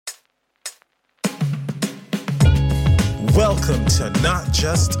Welcome to Not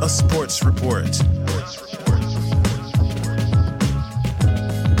Just a Sports Report.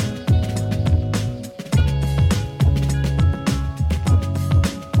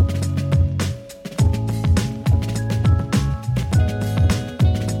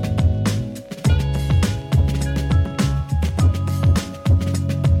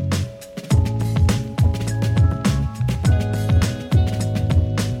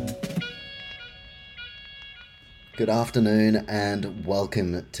 Good afternoon and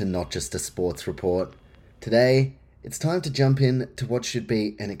welcome to Not Just a Sports Report. Today, it's time to jump in to what should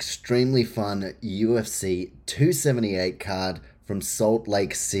be an extremely fun UFC 278 card from Salt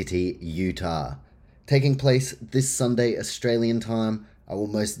Lake City, Utah. Taking place this Sunday Australian time, I will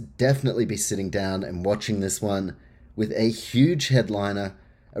most definitely be sitting down and watching this one with a huge headliner,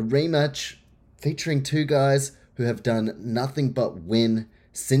 a rematch featuring two guys who have done nothing but win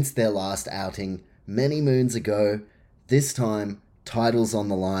since their last outing many moons ago. This time, titles on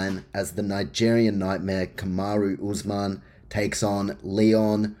the line as the Nigerian Nightmare Kamaru Usman takes on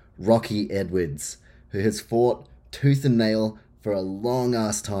Leon Rocky Edwards, who has fought tooth and nail for a long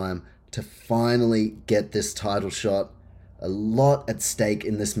ass time to finally get this title shot. A lot at stake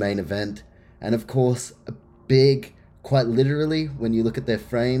in this main event, and of course, a big, quite literally, when you look at their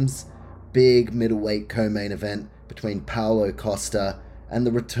frames, big middleweight co-main event between Paulo Costa and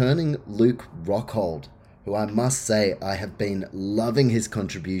the returning Luke Rockhold, who I must say I have been loving his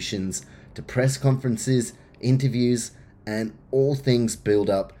contributions to press conferences, interviews, and all things build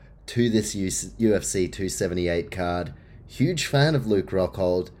up to this UFC 278 card. Huge fan of Luke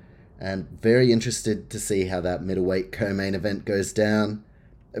Rockhold, and very interested to see how that middleweight co-main event goes down.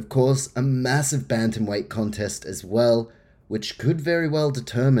 Of course, a massive bantamweight contest as well, which could very well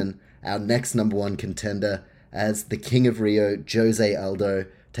determine our next number one contender, as the King of Rio, Jose Aldo,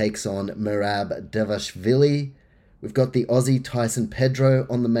 takes on Merab Dvalishvili. We've got the Aussie Tyson Pedro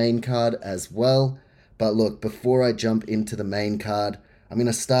on the main card as well. But look, before I jump into the main card, I'm going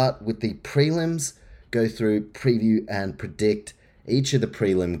to start with the prelims, go through, preview, and predict each of the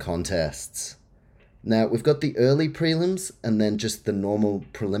prelim contests. Now, we've got the early prelims and then just the normal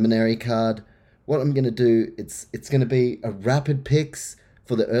preliminary card. What I'm going to do, it's going to be a rapid picks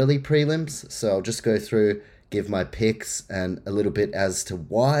for the early prelims, so I'll just go through, give my picks and a little bit as to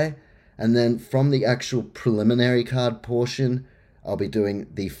why, and then from the actual preliminary card portion, I'll be doing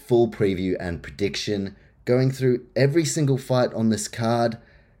the full preview and prediction, going through every single fight on this card,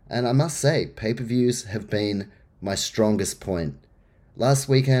 and I must say, pay-per-views have been my strongest point. Last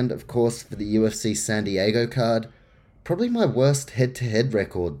weekend, of course, for the UFC San Diego card, probably my worst head-to-head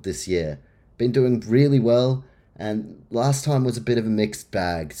record this year. Been doing really well, and last time was a bit of a mixed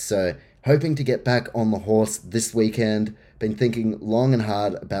bag, so hoping to get back on the horse this weekend. Been thinking long and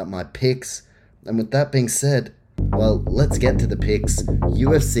hard about my picks. And with that being said, well, let's get to the picks.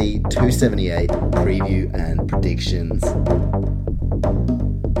 UFC 278 preview and predictions.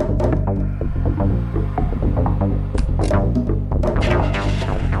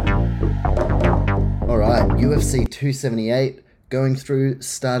 Alright, UFC 278, going through,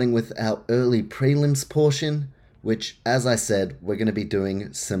 starting with our early prelims portion, which, as I said, we're going to be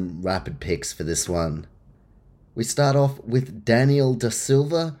doing some rapid picks for this one. We start off with Daniel Da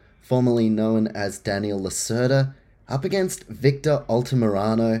Silva, formerly known as Daniel Lacerda, up against Victor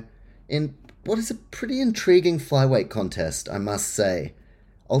Altamirano in what is a pretty intriguing flyweight contest, I must say.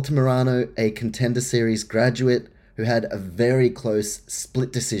 Altamirano, a Contender Series graduate who had a very close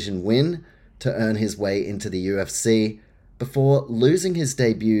split decision win to earn his way into the UFC before losing his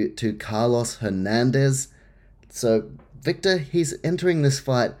debut to Carlos Hernandez. So Victor, he's entering this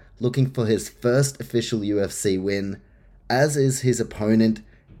fight looking for his first official UFC win, as is his opponent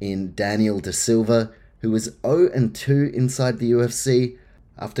in Daniel Da Silva, who was 0-2 inside the UFC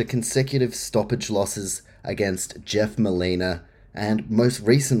after consecutive stoppage losses against Jeff Molina and most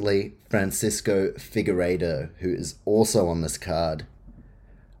recently Francisco Figueiredo, who is also on this card.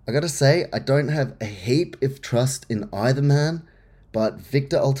 I gotta say, I don't have a heap of trust in either man, but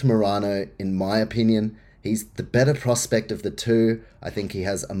Victor Altamirano, in my opinion, he's the better prospect of the two. I think he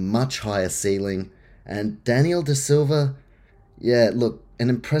has a much higher ceiling. And Daniel Da Silva, yeah, look, an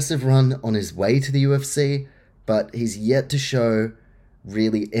impressive run on his way to the UFC, but he's yet to show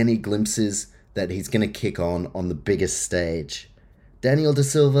really any glimpses that he's going to kick on the biggest stage. Daniel Da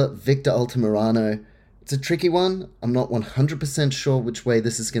Silva, Victor Altamirano, it's a tricky one. I'm not 100% sure which way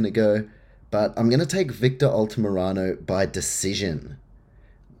this is going to go, but I'm going to take Victor Altamirano by decision.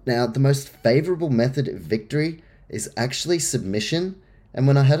 Now, the most favorable method of victory is actually submission, and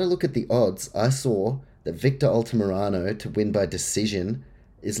when I had a look at the odds, I saw that Victor Altamirano to win by decision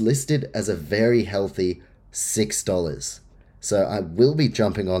is listed as a very healthy $6. So I will be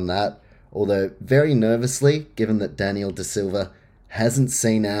jumping on that, although very nervously, given that Daniel Da Silva hasn't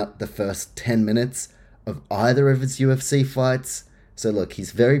seen out the first 10 minutes of either of his UFC fights. So look,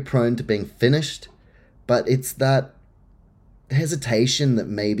 he's very prone to being finished, but it's that hesitation that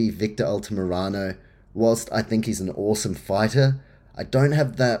maybe Victor Altamirano, whilst I think he's an awesome fighter, I don't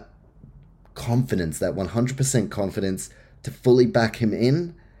have that confidence, that 100% confidence to fully back him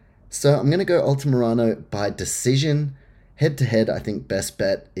in. So I'm going to go Altamirano by decision. Head to head, I think best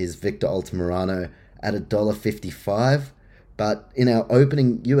bet is Victor Altamirano at $1.55. But in our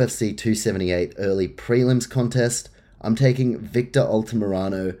opening UFC 278 early prelims contest, I'm taking Victor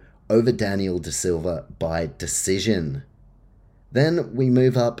Altamirano over Daniel Da Silva by decision. Then we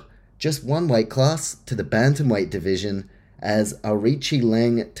move up just one weight class to the bantamweight division as Aoriqi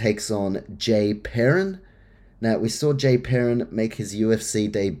Leng takes on Jay Perrin. Now, we saw Jay Perrin make his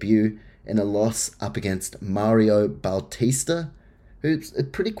UFC debut in a loss up against Mario Bautista, who's a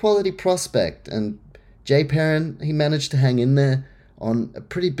pretty quality prospect, and Jay Perrin, he managed to hang in there on a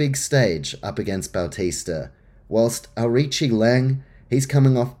pretty big stage up against Bautista, whilst Aoriqi Leng, he's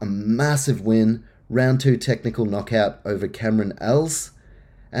coming off a massive win, round 2 technical knockout over Cameron Els,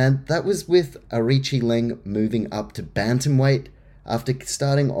 and that was with Aoriqi Leng moving up to bantamweight after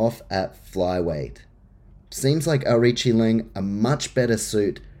starting off at flyweight. Seems like Aoriqi Leng a much better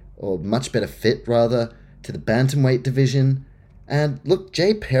suit, or much better fit rather, to the bantamweight division, and look,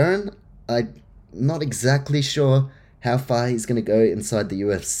 Jay Perrin, I'm not exactly sure how far he's going to go inside the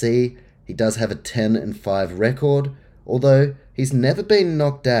UFC. He does have a 10-5 record, although he's never been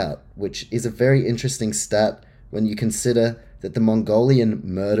knocked out, which is a very interesting stat when you consider that the Mongolian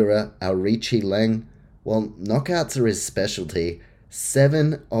murderer Aoriqi Leng, well, knockouts are his specialty.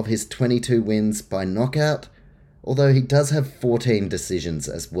 7 of his 22 wins by knockout, although he does have 14 decisions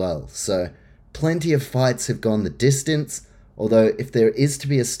as well. So plenty of fights have gone the distance, although if there is to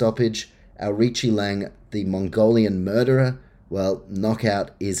be a stoppage, Aoriqi Leng, the Mongolian murderer, well,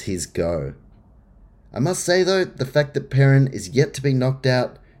 knockout is his go. I must say though, the fact that Perrin is yet to be knocked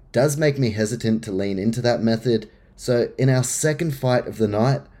out does make me hesitant to lean into that method, so in our second fight of the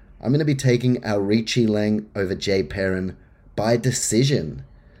night, I'm going to be taking Aoriqi Leng over Jay Perrin by decision.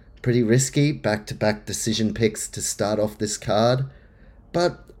 Pretty risky back-to-back decision picks to start off this card,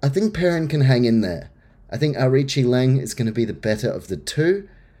 but I think Perrin can hang in there. I think Aoriqi Leng is going to be the better of the two,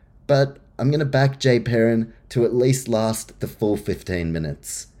 but I'm going to back Jay Perrin to at least last the full 15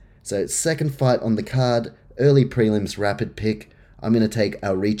 minutes. So second fight on the card, early prelims rapid pick, I'm going to take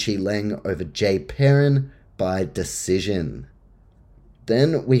Aoriqi Leng over Jay Perrin by decision.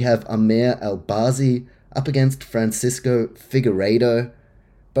 Then we have Amir Albazi up against Francisco Figueiredo,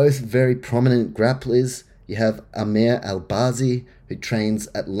 both very prominent grapplers. You have Amir Albazi, who trains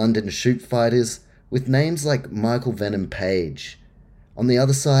at London Shoot Fighters, with names like Michael Venom Page. On the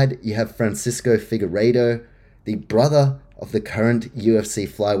other side, you have Francisco Figueiredo, the brother of the current UFC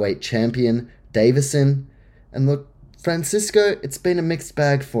flyweight champion, Davison. And look, Francisco, it's been a mixed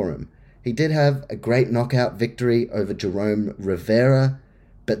bag for him. He did have a great knockout victory over Jerome Rivera,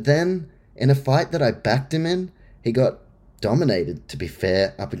 but then, in a fight that I backed him in, he got dominated, to be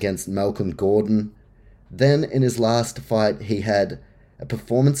fair, up against Malcolm Gordon. Then, in his last fight, he had a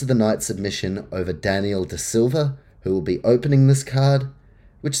performance of the night submission over Daniel Da Silva, who will be opening this card,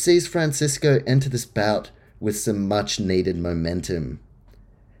 which sees Francisco enter this bout with some much-needed momentum.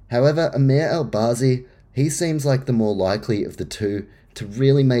 However, Amir Albazi, he seems like the more likely of the two to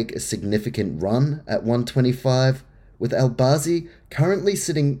really make a significant run at 125, with Albazi currently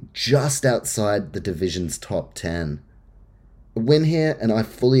sitting just outside the division's top 10. A win here, and I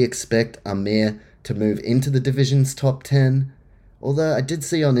fully expect Amir to move into the division's top 10, although I did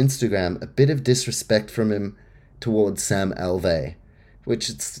see on Instagram a bit of disrespect from him towards Sam Alvey, which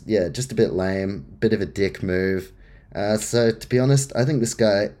is, just a bit lame, bit of a dick move. So to be honest, I think this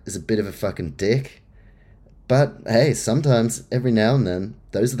guy is a bit of a fucking dick. But hey, sometimes, every now and then,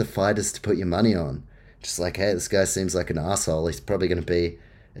 those are the fighters to put your money on. Just like, hey, this guy seems like an asshole, he's probably going to be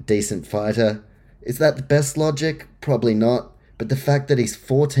a decent fighter. Is that the best logic? Probably not. But the fact that he's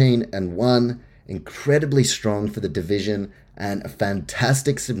 14-1, incredibly strong for the division, and a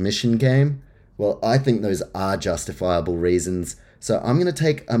fantastic submission game, well, I think those are justifiable reasons. So I'm going to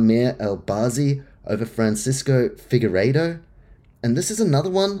take Amir Albazi over Francisco Figueiredo. And this is another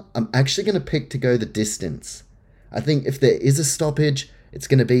one I'm actually going to pick to go the distance. I think if there is a stoppage, it's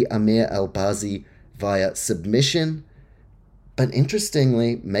going to be Amir Albazi via submission. But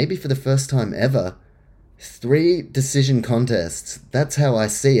interestingly, maybe for the first time ever, 3 decision contests. That's how I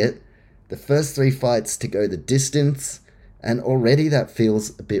see it. The first 3 fights to go the distance, and already that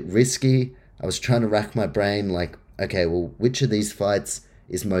feels a bit risky. I was trying to rack my brain like, okay, well, which of these fights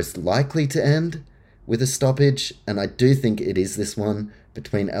is most likely to end with a stoppage? And I do think it is this one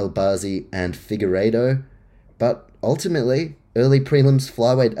between Albazi and Figueiredo. But ultimately, early prelims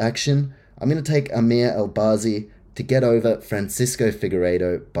flyweight action, I'm going to take Amir Albazi to get over Francisco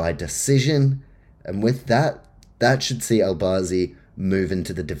Figueiredo by decision. And with that, that should see Albazi move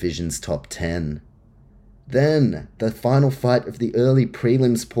into the division's top 10. Then, the final fight of the early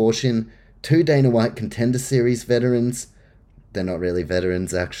prelims portion, two Dana White Contender Series veterans. They're not really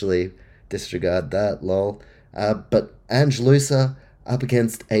veterans, actually. Disregard that, lol. But Ange Loosa up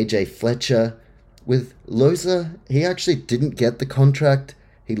against AJ Fletcher. With Loosa, he actually didn't get the contract.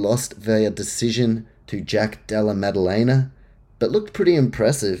 He lost via decision to Jack Della Maddalena, but looked pretty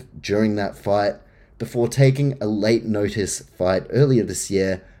impressive during that fight before taking a late notice fight earlier this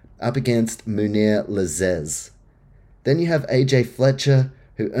year up against Munir Lazez. Then you have AJ Fletcher,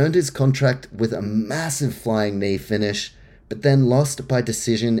 who earned his contract with a massive flying knee finish, but then lost by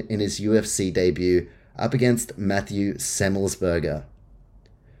decision in his UFC debut up against Matthew Semmelsberger.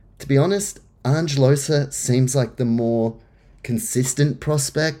 To be honest, Ange Loosa seems like the more consistent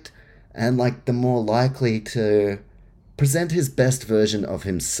prospect and like the more likely to present his best version of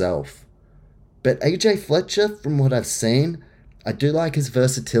himself. But AJ Fletcher, from what I've seen, I do like his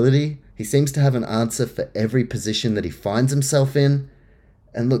versatility. He seems to have an answer for every position that he finds himself in.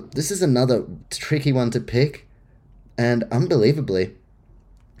 And look, this is another tricky one to pick. And unbelievably,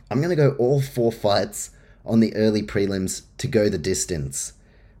 I'm going to go all 4 fights on the early prelims to go the distance.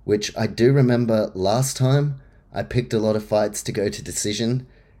 Which I do remember last time I picked a lot of fights to go to decision.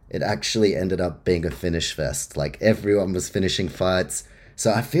 It actually ended up being a finish fest. Like, everyone was finishing fights.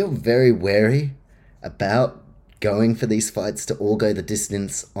 So I feel very wary about going for these fights to all go the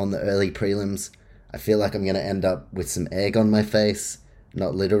distance on the early prelims. I feel like I'm going to end up with some egg on my face.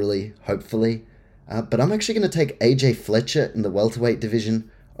 Not literally, hopefully. But I'm actually going to take AJ Fletcher in the welterweight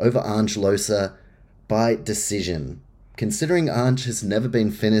division over Ange Loosa by decision. Considering Ange has never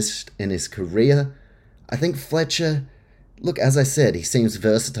been finished in his career, I think Fletcher, look, as I said, he seems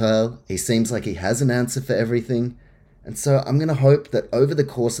versatile. He seems like he has an answer for everything. And so I'm going to hope that over the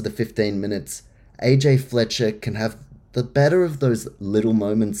course of the 15 minutes, AJ Fletcher can have the better of those little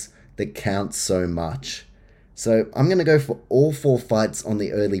moments that count so much. So I'm going to go for all 4 fights on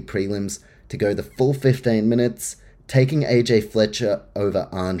the early prelims to go the full 15 minutes, taking AJ Fletcher over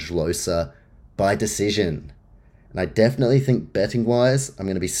Ange Loosa by decision. And I definitely think betting-wise, I'm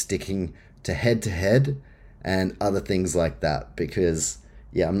going to be sticking to head-to-head and other things like that. Because,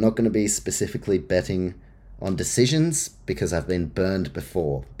 yeah, I'm not going to be specifically betting on decisions because I've been burned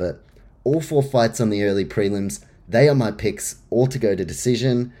before. But all 4 fights on the early prelims, they are my picks, all to go to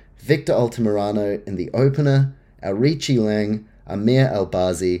decision. Victor Altamirano in the opener, Aoriqi Lang, Amir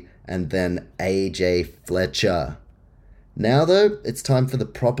Albazi, and then AJ Fletcher. Now, though, it's time for the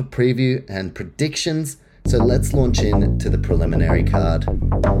proper preview and predictions. So let's launch in to the preliminary card.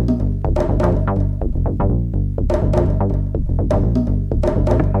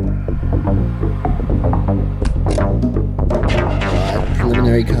 Alright,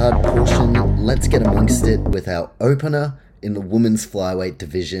 preliminary card portion. Let's get amongst it with our opener in the women's flyweight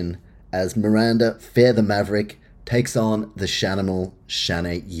division as Miranda Fair the Maverick takes on the Shanimal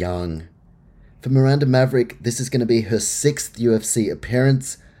Shanae Young. For Miranda Maverick, this is going to be her 6th UFC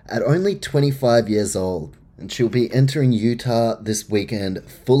appearance at only 25 years old, and she'll be entering Utah this weekend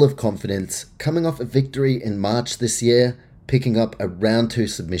full of confidence, coming off a victory in March this year, picking up a round 2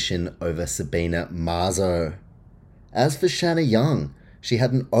 submission over Sabina Mazo. As for Shanae Young, she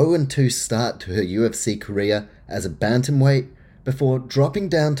had an 0-2 start to her UFC career as a bantamweight before dropping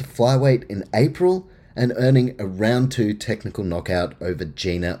down to flyweight in April and earning a round 2 technical knockout over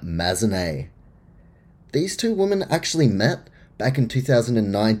Gina Mazaney. These two women actually met back in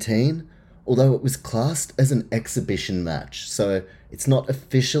 2019, although it was classed as an exhibition match, so it's not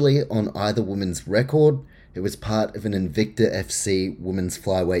officially on either woman's record. It was part of an Invicta FC women's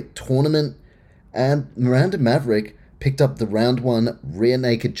flyweight tournament, and Miranda Maverick picked up the round 1 rear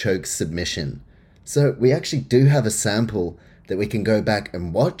naked choke submission. So we actually do have a sample that we can go back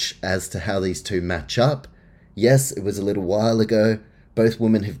and watch as to how these two match up. Yes, it was a little while ago. Both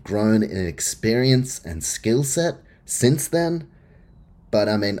women have grown in experience and skill set since then. But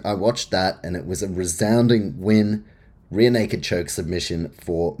I mean, I watched that and it was a resounding win, rear naked choke submission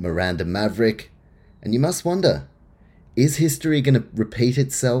for Miranda Maverick. And you must wonder, is history going to repeat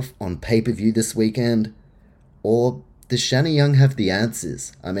itself on pay-per-view this weekend? Or does Shanae Young have the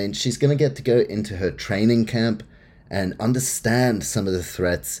answers? I mean, she's going to get to go into her training camp and understand some of the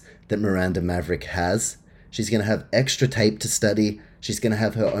threats that Miranda Maverick has. She's going to have extra tape to study She's going to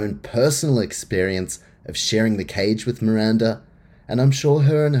have her own personal experience of sharing the cage with Miranda, and I'm sure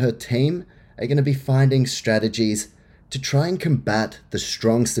her and her team are going to be finding strategies to try and combat the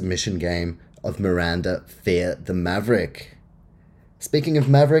strong submission game of Miranda Fear the Maverick. Speaking of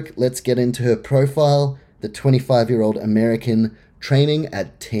Maverick, let's get into her profile. The 25-year-old American training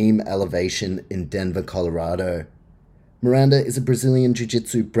at Team Elevation in Denver, Colorado. Miranda is a Brazilian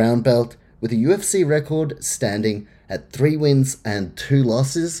Jiu-Jitsu brown belt with a UFC record standing at 3 wins and 2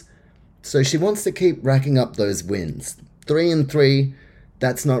 losses. So she wants to keep racking up those wins. 3-3,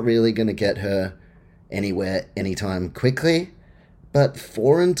 that's not really going to get her anywhere anytime quickly. But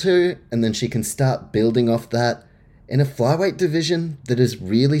 4-2, and then she can start building off that in a flyweight division that is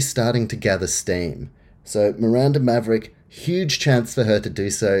really starting to gather steam. So Miranda Maverick, huge chance for her to do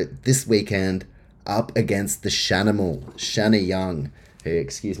so this weekend up against the Shanimal, Shanna Young, who,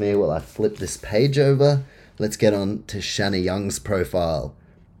 excuse me while I flip this page over. Let's get on to Shanna Young's profile.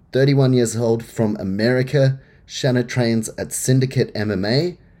 31 years old, from America. Shanna trains at Syndicate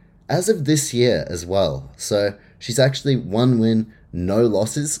MMA as of this year as well. So she's actually 1 win, no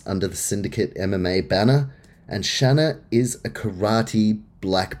losses under the Syndicate MMA banner. And Shanna is a karate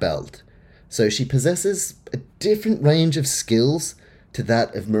black belt. So she possesses a different range of skills to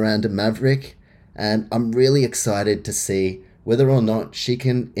that of Miranda Maverick. And I'm really excited to see whether or not she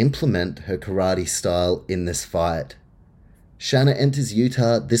can implement her karate style in this fight. Shanna enters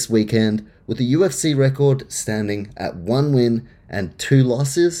Utah this weekend with a UFC record standing at 1 win and 2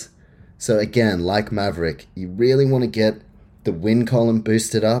 losses. So again, like Maverick, you really want to get the win column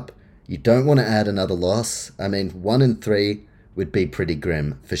boosted up. You don't want to add another loss. I mean, 1-3 would be pretty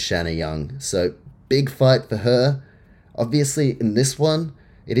grim for Shanna Young. So big fight for her. Obviously, in this one,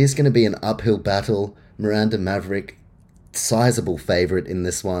 it is going to be an uphill battle. Miranda Maverick, sizable favorite in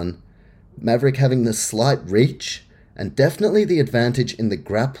this one. Maverick having the slight reach and definitely the advantage in the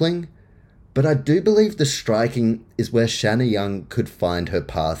grappling. But I do believe the striking is where Shanna Young could find her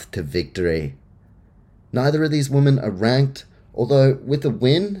path to victory. Neither of these women are ranked, although with a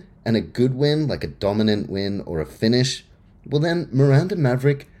win, and a good win, like a dominant win or a finish, well then Miranda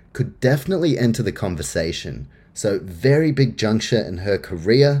Maverick could definitely enter the conversation. So very big juncture in her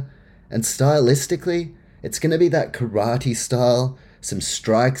career, and stylistically, it's going to be that karate style, some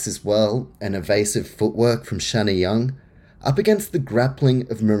strikes as well, and evasive footwork from Shanna Young, up against the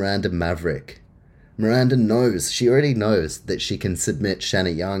grappling of Miranda Maverick. Miranda knows, she already knows that she can submit Shanna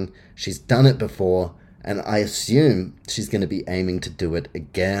Young. She's done it before, and I assume she's going to be aiming to do it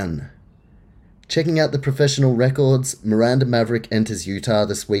again. Checking out the professional records, Miranda Maverick enters Utah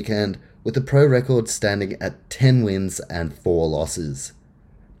this weekend with a pro record standing at 10 wins and 4 losses.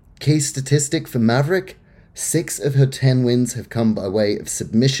 Key statistic for Maverick, 6 of her 10 wins have come by way of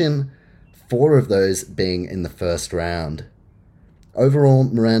submission, 4 of those being in the first round. Overall,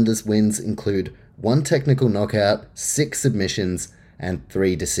 Miranda's wins include 1 technical knockout, 6 submissions, and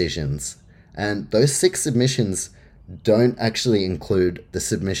 3 decisions. And those 6 submissions don't actually include the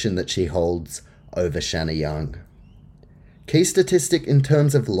submission that she holds over Shanna Young. Key statistic in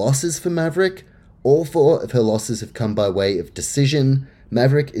terms of losses for Maverick, all 4 of her losses have come by way of decision.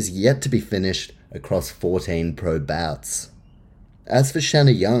 Maverick is yet to be finished across 14 pro bouts. As for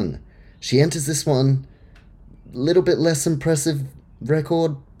Shanna Young, she enters this one a little bit less impressive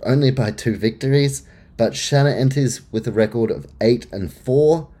record, only by 2 victories, but Shanna enters with a record of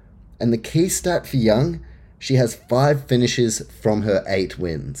 8-4. And the key stat for Young, she has 5 finishes from her 8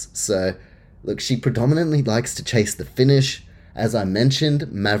 wins. So, look, she predominantly likes to chase the finish. As I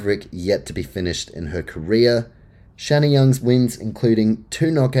mentioned, Maverick yet to be finished in her career. Shanna Young's wins including 2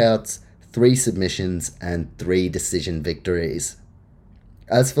 knockouts, 3 submissions, and 3 decision victories.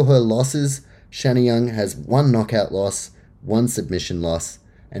 As for her losses, Shanna Young has 1 knockout loss, 1 submission loss,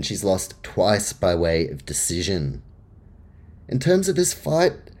 and she's lost twice by way of decision. In terms of this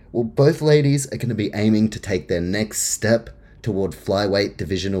fight, well, both ladies are going to be aiming to take their next step toward flyweight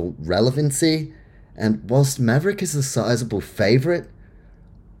divisional relevancy, and whilst Maverick is a sizable favourite,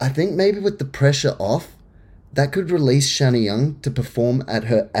 I think maybe with the pressure off, that could release Shanna Young to perform at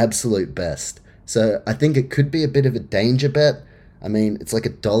her absolute best. So I think it could be a bit of a danger bet. I mean, it's like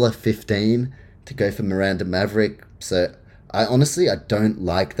 $1.15 to go for Miranda Maverick, so I don't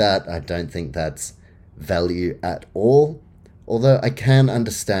like that. I don't think that's value at all. Although I can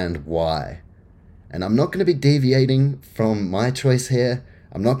understand why. And I'm not going to be deviating from my choice here.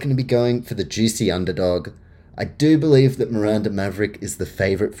 I'm not going to be going for the juicy underdog. I do believe that Miranda Maverick is the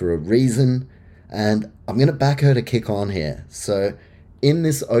favourite for a reason, and I'm going to back her to kick on here. So in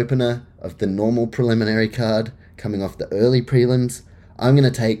this opener of the normal preliminary card, coming off the early prelims, I'm going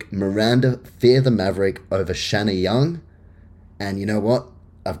to take Miranda Fear the Maverick over Shanna Young. And you know what?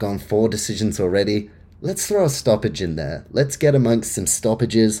 I've gone 4 decisions already. Let's throw a stoppage in there. Let's get amongst some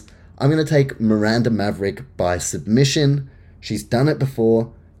stoppages. I'm going to take Miranda Maverick by submission. She's done it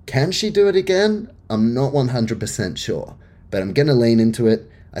before. Can she do it again? I'm not 100% sure, but I'm going to lean into it.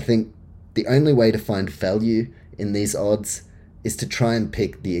 I think the only way to find value in these odds is to try and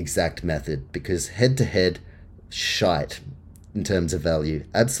pick the exact method, because head-to-head, shite in terms of value.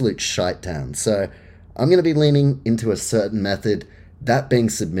 Absolute shite town. So I'm going to be leaning into a certain method, that being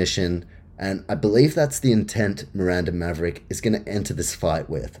submission, and I believe that's the intent Miranda Maverick is going to enter this fight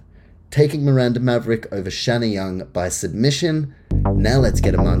with. Taking Miranda Maverick over Shanna Young by submission. Now let's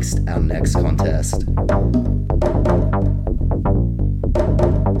get amongst our next contest.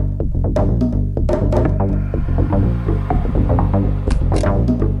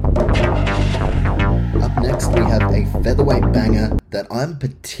 Up next we have a featherweight banger that I'm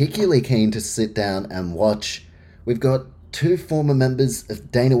particularly keen to sit down and watch. We've got 2 former members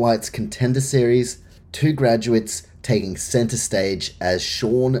of Dana White's Contender Series, 2 graduates taking center stage as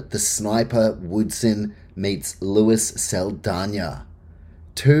Sean the Sniper Woodson meets Luis Saldana.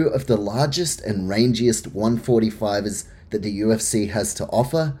 2 of the largest and rangiest 145ers that the UFC has to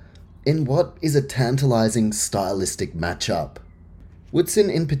offer in what is a tantalizing stylistic matchup. Woodson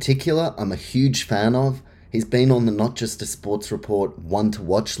in particular, I'm a huge fan of. He's been on the Not Just a Sports Report 1 to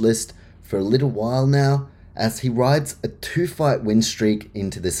watch list for a little while now, as he rides a 2-fight win streak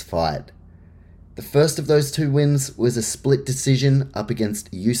into this fight. The first of those 2 wins was a split decision up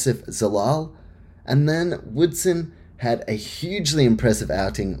against Yusuf Zalal, and then Woodson had a hugely impressive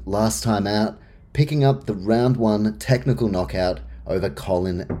outing last time out, picking up the round 1 technical knockout over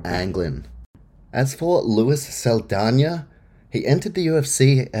Colin Anglin. As for Luis Saldana, he entered the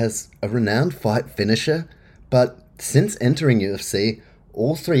UFC as a renowned fight finisher, but since entering UFC,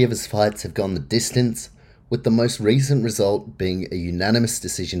 all 3 of his fights have gone the distance, with the most recent result being a unanimous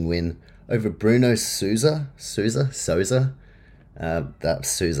decision win over Bruno Souza.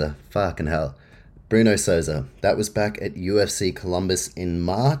 Fucking hell. Bruno Souza. That was back at UFC Columbus in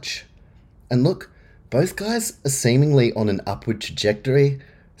March. And look, both guys are seemingly on an upward trajectory,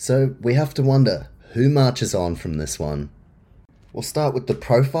 so we have to wonder who marches on from this one. We'll start with the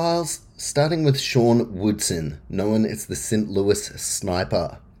profiles, starting with Sean Woodson, known as the St. Louis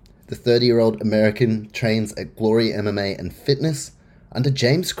Sniper. The 30-year-old American trains at Glory MMA and Fitness under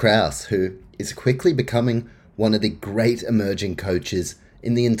James Krause, who is quickly becoming one of the great emerging coaches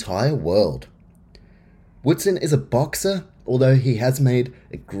in the entire world. Woodson is a boxer, although he has made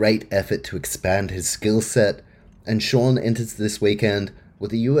a great effort to expand his skill set, and Sean enters this weekend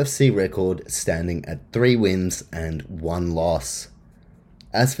with a UFC record standing at 3 wins and 1 loss.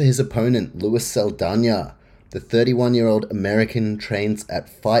 As for his opponent, Luis Saldana, the 31-year-old American trains at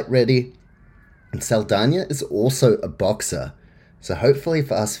Fight Ready, and Saldana is also a boxer, so hopefully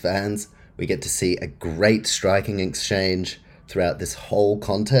for us fans, we get to see a great striking exchange throughout this whole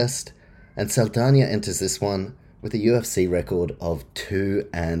contest, and Saldana enters this one with a UFC record of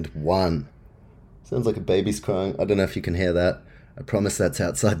 2-1. Sounds like a baby's crying. I don't know if you can hear that. I promise that's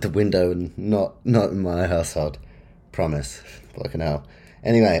outside the window and not in my household. Promise. Fucking hell.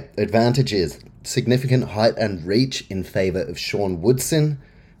 Anyway, advantages. Significant height and reach in favour of Sean Woodson,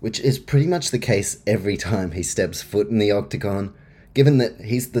 which is pretty much the case every time he steps foot in the octagon, given that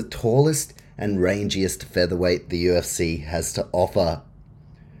he's the tallest and rangiest featherweight the UFC has to offer.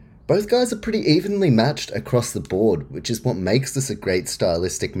 Both guys are pretty evenly matched across the board, which is what makes this a great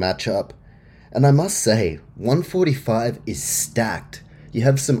stylistic matchup. And I must say, 145 is stacked. You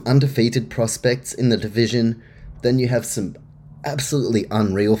have some undefeated prospects in the division, then you have some absolutely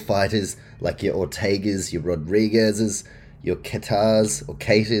unreal fighters like your Ortegas, your Rodriguez's, your Katars,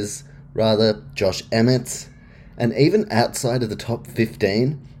 Josh Emmett's, and even outside of the top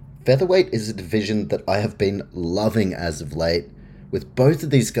 15, featherweight is a division that I have been loving as of late, with both of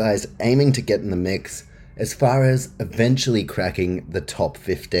these guys aiming to get in the mix as far as eventually cracking the top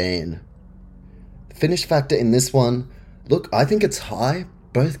 15. The finish factor in this one, look, I think it's high.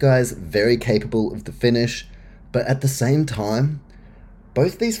 Both guys very capable of the finish, but at the same time,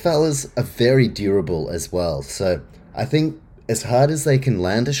 both these fellas are very durable as well. So I think as hard as they can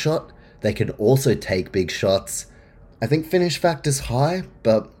land a shot, they can also take big shots. I think finish factor's high,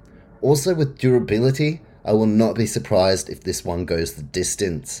 but also with durability, I will not be surprised if this one goes the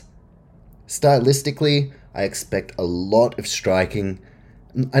distance. Stylistically, I expect a lot of striking.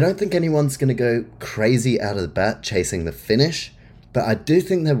 I don't think anyone's going to go crazy out of the bat chasing the finish, but I do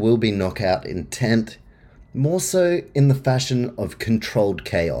think there will be knockout intent, more so in the fashion of controlled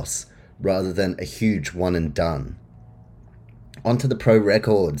chaos, rather than a huge one and done. Onto the pro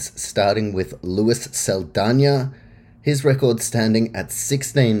records, starting with Luis Saldana. his record standing at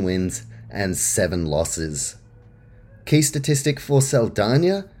 16 wins and 7 losses. Key statistic for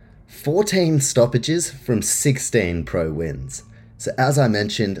Saldana, 14 stoppages from 16 pro wins. So as I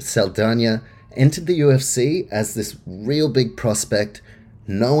mentioned, Saldana entered the UFC as this real big prospect,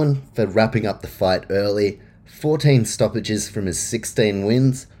 known for wrapping up the fight early, 14 stoppages from his 16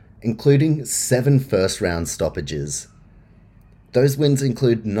 wins, including 7 first-round stoppages. Those wins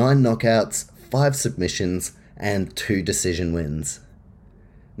include 9 knockouts, 5 submissions, and 2 decision wins.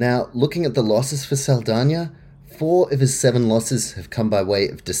 Now, looking at the losses for Saldana, 4 of his 7 losses have come by way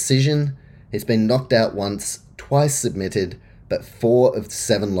of decision. He's been knocked out once, twice submitted, but 4 of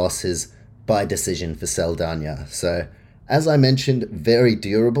 7 losses by decision for Saldana. So, as I mentioned, very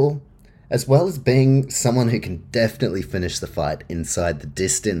durable, as well as being someone who can definitely finish the fight inside the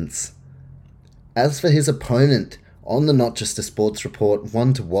distance. As for his opponent, on the Not Just a Sports Report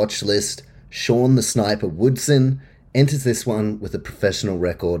one to watch list, Sean the Sniper Woodson enters this one with a professional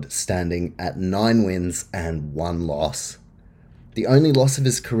record standing at 9 wins and 1 loss. The only loss of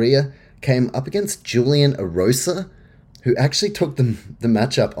his career came up against Julian Erosa, who actually took the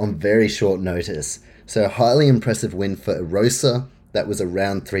matchup on very short notice. So a highly impressive win for Erosa. That was a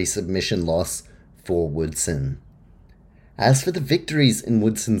round 3 submission loss for Woodson. As for the victories in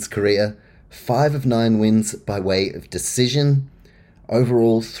Woodson's career, 5 of 9 wins by way of decision,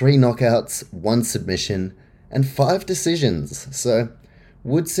 overall 3 knockouts, 1 submission, and 5 decisions. So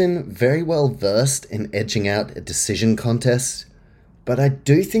Woodson very well versed in edging out a decision contest, but I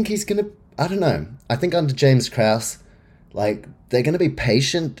do think he's going to, I think under James Krause, they're going to be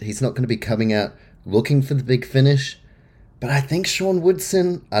patient. He's not going to be coming out looking for the big finish. But I think Sean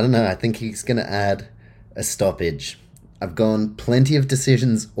Woodson, I think he's going to add a stoppage. I've gone plenty of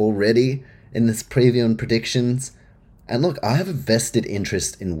decisions already in this preview and predictions. And look, I have a vested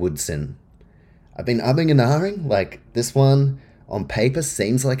interest in Woodson. I've been umming and ahhing, this one on paper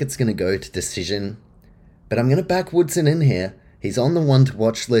seems like it's going to go to decision. But I'm going to back Woodson in here. He's on the one to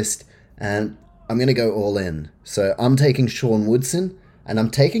watch list, and I'm going to go all in. So I'm taking Sean Woodson, and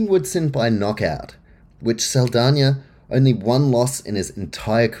I'm taking Woodson by knockout, which Saldana, only 1 loss in his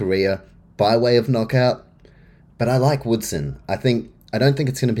entire career by way of knockout. But I like Woodson. I don't think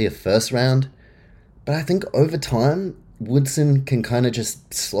it's going to be a first round, but I think over time, Woodson can kind of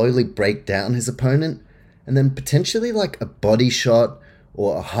just slowly break down his opponent, and then potentially a body shot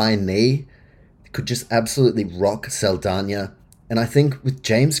or a high knee could just absolutely rock Saldana. And I think with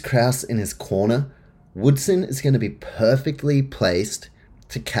James Krause in his corner, Woodson is going to be perfectly placed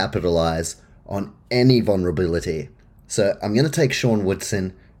to capitalize on any vulnerability. So I'm going to take Sean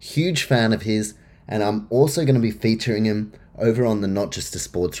Woodson, huge fan of his, and I'm also going to be featuring him over on the Not Just a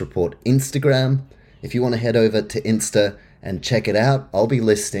Sports Report Instagram. If you want to head over to Insta and check it out, I'll be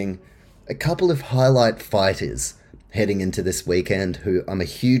listing a couple of highlight fighters heading into this weekend who I'm a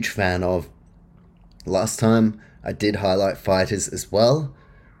huge fan of. Last time I did highlight fighters as well.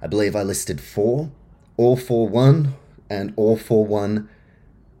 I believe I listed 4, all 4 won, and all 4 won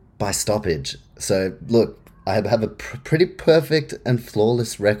by stoppage. So look, I have a pretty perfect and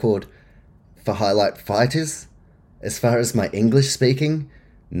flawless record for highlight fighters. As far as my English speaking,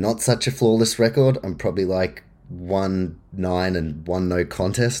 not such a flawless record. I'm probably 1-9 and 1 no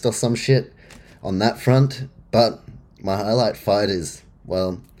contest or some shit on that front. But my highlight fighters,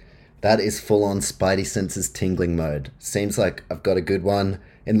 well, that is full on Spidey senses tingling mode. Seems like I've got a good one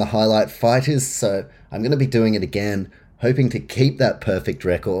in the highlight fighters, so I'm going to be doing it again, hoping to keep that perfect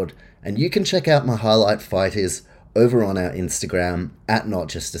record. And you can check out my highlight fighters over on our Instagram at Not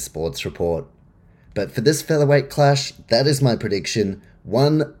Just a Sports Report. But for this featherweight clash, that is my prediction.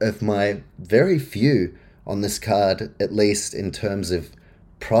 One of my very few on this card, at least in terms of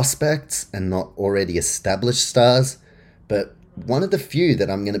prospects and not already established stars, but one of the few that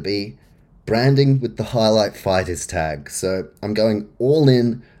I'm going to be branding with the highlight fighters tag. So I'm going all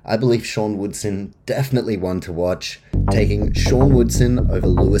in. I believe Sean Woodson, definitely one to watch, taking Sean Woodson over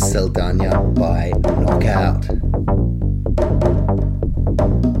Luis Saldana by knockout.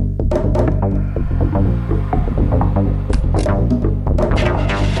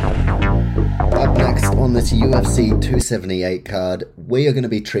 Up next on this UFC 278 card, we are going to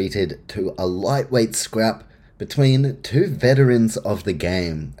be treated to a lightweight scrap between 2 veterans of the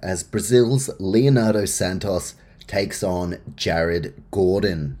game as Brazil's Leonardo Santos takes on Jared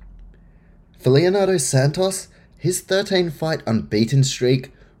Gordon. For Leonardo Santos, his 13-fight unbeaten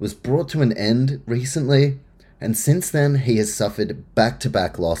streak was brought to an end recently, and since then he has suffered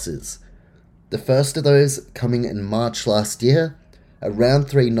back-to-back losses. The first of those coming in March last year, a round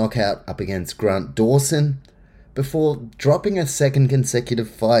 3 knockout up against Grant Dawson, before dropping a second consecutive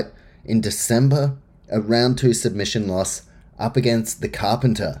fight in December a round 2 submission loss up against the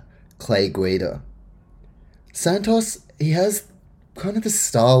Carpenter, Clay Guida. Santos, he has kind of a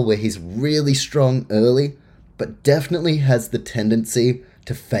style where he's really strong early, but definitely has the tendency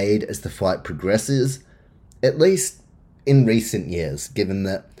to fade as the fight progresses, at least in recent years, given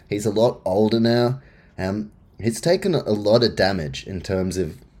that he's a lot older now. He's taken a lot of damage in terms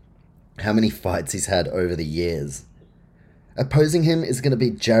of how many fights he's had over the years. Opposing him is going to be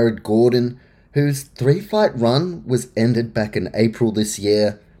Jared Gordon, whose 3-fight run was ended back in April this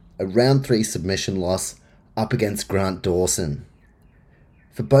year, a round 3 submission loss up against Grant Dawson.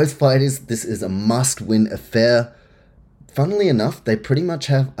 For both fighters, this is a must-win affair. Funnily enough, they pretty much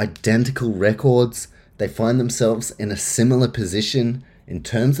have identical records. They find themselves in a similar position in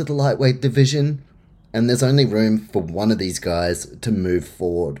terms of the lightweight division, and there's only room for one of these guys to move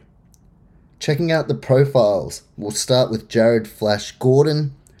forward. Checking out the profiles, we'll start with Jared Flash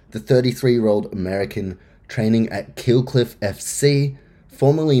Gordon, the 33-year-old American training at Killcliff FC,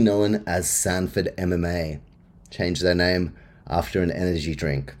 formerly known as Sanford MMA. Changed their name after an energy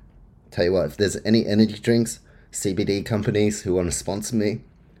drink. Tell you what, if there's any energy drinks, CBD companies who want to sponsor me,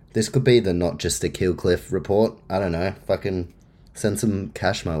 this could be the Not Just a Killcliff report. I don't know, fucking send some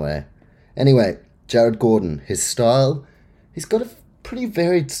cash my way. Anyway, Jared Gordon, his style, he's got a pretty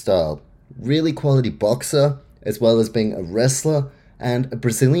varied style. Really quality boxer, as well as being a wrestler and a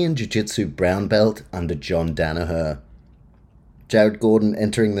Brazilian Jiu-Jitsu brown belt under John Danaher. Jared Gordon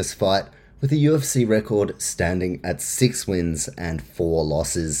entering this fight with a UFC record standing at 6 wins and 4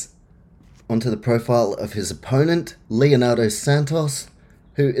 losses. Onto the profile of his opponent, Leonardo Santos,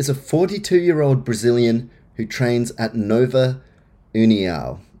 who is a 42-year-old Brazilian who trains at Nova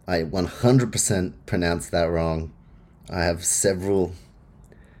União. I 100% pronounced that wrong. I have several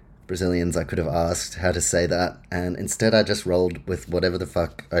Brazilians I could have asked how to say that, and instead I just rolled with whatever the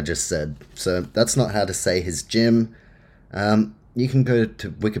fuck I just said. So that's not how to say his gym. You can go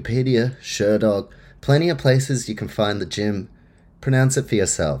to Wikipedia, Sherdog, plenty of places you can find the gym. Pronounce it for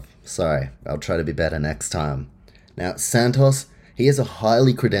yourself. Sorry, I'll try to be better next time. Now, Santos, he is a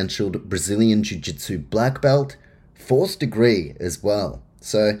highly credentialed Brazilian Jiu-Jitsu black belt, 4th degree as well.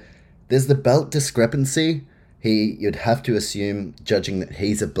 So there's the belt discrepancy. You'd have to assume, judging that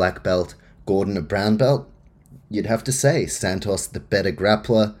he's a black belt, Gordon a brown belt, you'd have to say Santos the better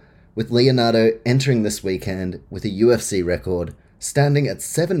grappler, with Leonardo entering this weekend with a UFC record, standing at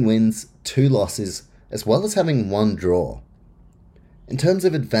 7 wins, 2 losses, as well as having 1 draw. In terms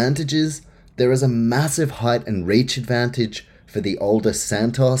of advantages, there is a massive height and reach advantage for the older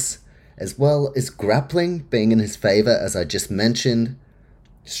Santos, as well as grappling being in his favour, as I just mentioned.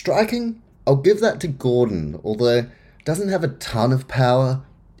 Striking, I'll give that to Gordon, although doesn't have a ton of power,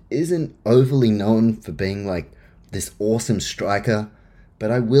 isn't overly known for being like this awesome striker, but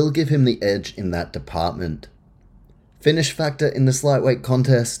I will give him the edge in that department. Finish factor in this lightweight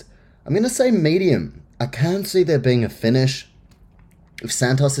contest, I'm going to say medium. I can see there being a finish. If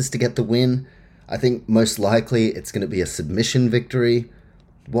Santos is to get the win, I think most likely it's going to be a submission victory.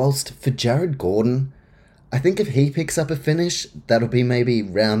 Whilst for Jared Gordon, I think if he picks up a finish, that'll be maybe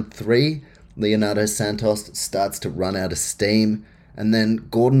round 3. Leonardo Santos starts to run out of steam, and then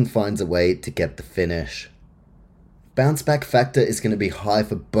Gordon finds a way to get the finish. Bounce back factor is going to be high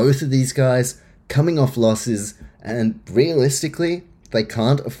for both of these guys, coming off losses, and realistically, they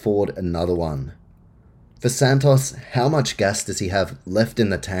can't afford another one. For Santos, how much gas does he have left in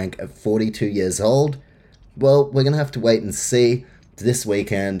the tank at 42 years old? Well, we're going to have to wait and see this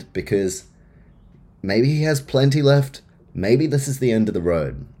weekend, because maybe he has plenty left, maybe this is the end of the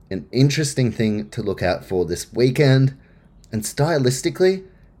road. An interesting thing to look out for this weekend, and stylistically,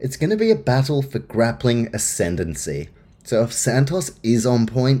 it's going to be a battle for grappling ascendancy. So if Santos is on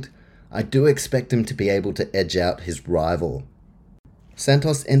point, I do expect him to be able to edge out his rival.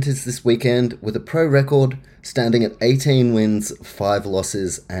 Santos enters this weekend with a pro record standing at 18 wins, 5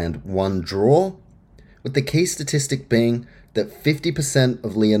 losses and 1 draw, with the key statistic being that 50%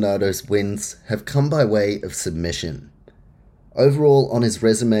 of Leonardo's wins have come by way of submission. Overall, on his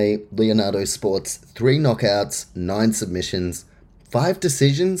resume, Leonardo sports 3 knockouts, 9 submissions, 5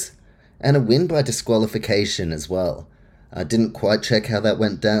 decisions, and a win by disqualification as well. I didn't quite check how that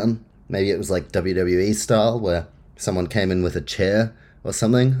went down. Maybe it was like WWE style, where someone came in with a chair or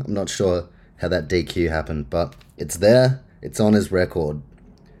something. I'm not sure how that DQ happened, but it's there, it's on his record.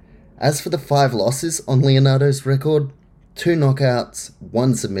 As for the 5 losses on Leonardo's record, 2 knockouts,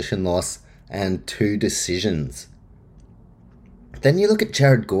 1 submission loss, and 2 decisions. Then you look at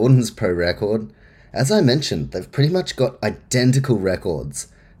Jared Gordon's pro record. As I mentioned, they've pretty much got identical records.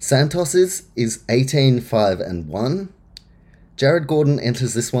 Santos's is 18-5-1. Jared Gordon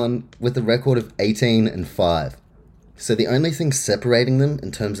enters this one with a record of 18-5. So the only thing separating them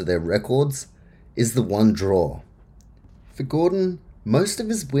in terms of their records is the one draw. For Gordon, most of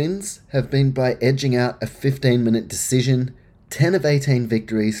his wins have been by edging out a 15-minute decision, 10 of 18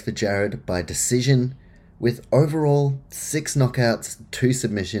 victories for Jared by decision, with overall 6 knockouts, 2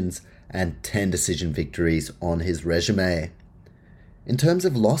 submissions, and 10 decision victories on his resume. In terms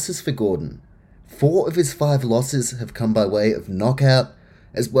of losses for Gordon, 4 of his 5 losses have come by way of knockout,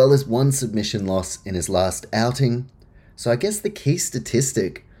 as well as 1 submission loss in his last outing. So I guess the key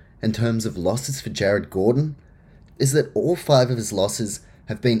statistic in terms of losses for Jared Gordon is that all 5 of his losses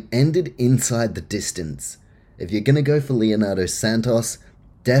have been ended inside the distance. If you're going to go for Leonardo Santos,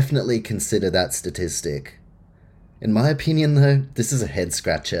 definitely consider that statistic. In my opinion though, this is a head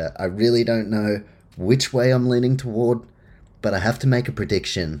scratcher. I really don't know which way I'm leaning toward, but I have to make a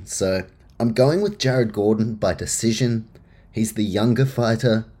prediction. So I'm going with Jared Gordon by decision. He's the younger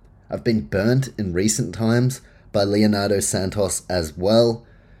fighter. I've been burnt in recent times by Leonardo Santos as well.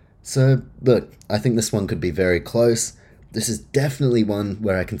 So look, I think this one could be very close. This is definitely one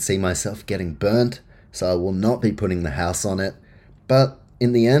where I can see myself getting burnt, so I will not be putting the house on it. But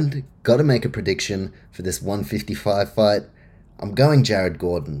in the end, gotta make a prediction for this 155 fight. I'm going Jared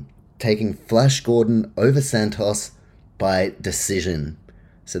Gordon, taking Flash Gordon over Santos by decision.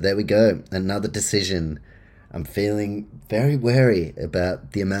 So there we go, another decision. I'm feeling very wary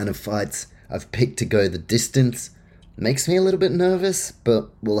about the amount of fights I've picked to go the distance. Makes me a little bit nervous, but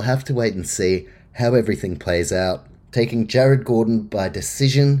we'll have to wait and see how everything plays out. Taking Jared Gordon by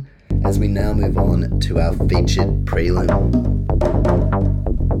decision as we now move on to our featured prelim.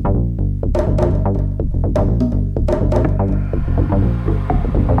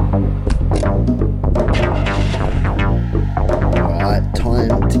 Alright,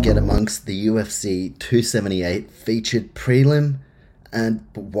 time to get amongst the UFC 278 featured prelim, and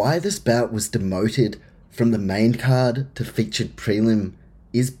why this bout was demoted from the main card to featured prelim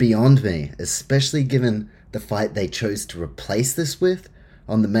is beyond me, especially given the fight they chose to replace this with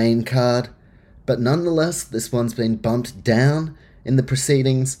on the main card. But nonetheless, this one's been bumped down in the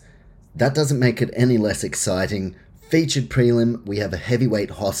proceedings. That doesn't make it any less exciting. Featured prelim, we have a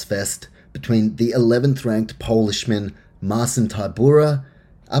heavyweight hossfest between the 11th ranked Polishman Marcin Tybura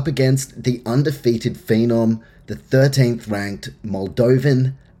up against the undefeated phenom, the 13th ranked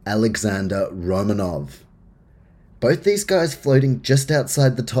Moldovan Alexander Romanov. Both these guys floating just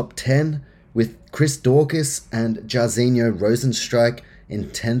outside the top 10, with Chris Daukaus and Jairzinho Rozenstruik in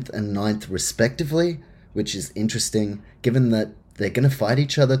 10th and 9th respectively, which is interesting given that they're going to fight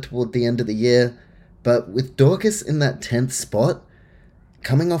each other toward the end of the year. But with Daukaus in that 10th spot,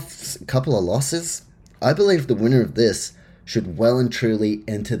 coming off a couple of losses, I believe the winner of this should well and truly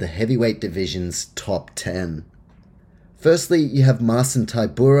enter the heavyweight division's top 10. Firstly, you have Marcin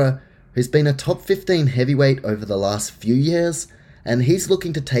Tybura, who's been a top 15 heavyweight over the last few years, and he's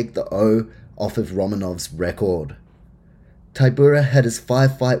looking to take the O off of Romanov's record. Tybura had his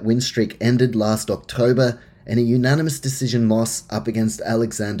 5-fight win streak ended last October in a unanimous decision loss up against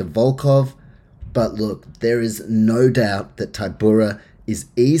Alexander Volkov, but look, there is no doubt that Tybura is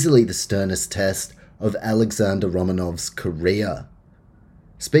easily the sternest test of Alexander Romanov's career.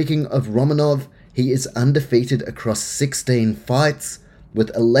 Speaking of Romanov, he is undefeated across 16 fights, with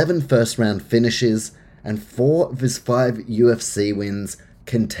 11 first-round finishes and 4 of his 5 UFC wins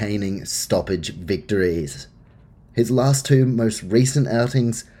containing stoppage victories. His last 2 most recent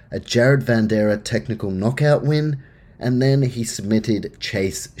outings, a Jared Vanderaa technical knockout win, and then he submitted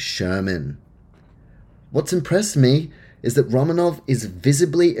Chase Sherman. What's impressed me is that Romanov is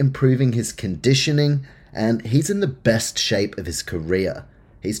visibly improving his conditioning, and he's in the best shape of his career.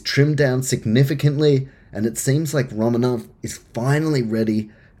 He's trimmed down significantly, and it seems like Romanov is finally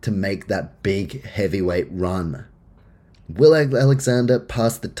ready to make that big heavyweight run. Will Alexander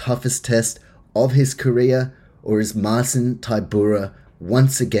pass the toughest test of his career, or is Marcin Tybura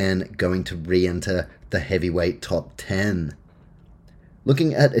once again going to re-enter the heavyweight top 10?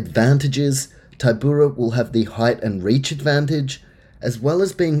 Looking at advantages, Tybura will have the height and reach advantage, as well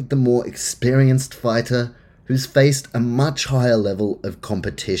as being the more experienced fighter who's faced a much higher level of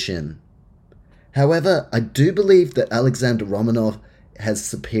competition. However, I do believe that Alexander Romanov has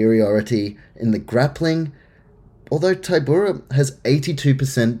superiority in the grappling, although Tybura has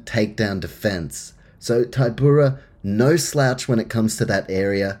 82% takedown defense. So Tybura, no slouch when it comes to that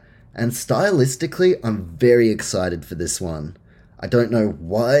area, and stylistically, I'm very excited for this one. I don't know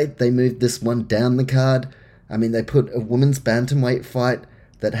why they moved this one down the card. I mean, they put a women's bantamweight fight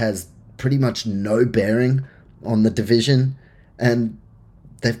that has pretty much no bearing on the division, and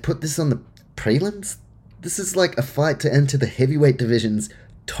they've put this on the prelims? This is like a fight to enter the heavyweight division's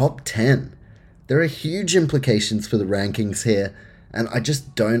top 10. There are huge implications for the rankings here, and I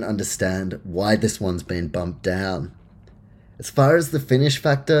just don't understand why this one's been bumped down. As far as the finish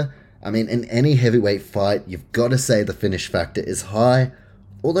factor, in any heavyweight fight, you've got to say the finish factor is high,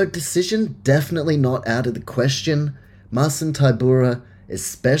 although decision definitely not out of the question. Marcin Tybura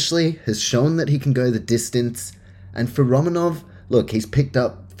especially has shown that he can go the distance, and for Romanov, look, he's picked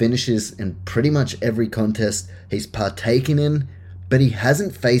up finishes in pretty much every contest he's partaken in, but he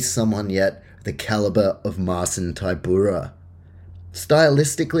hasn't faced someone yet the caliber of Marcin Tybura.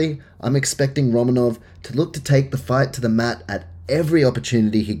 Stylistically, I'm expecting Romanov to look to take the fight to the mat at every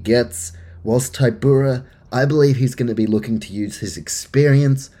opportunity he gets, whilst Tybura, I believe he's going to be looking to use his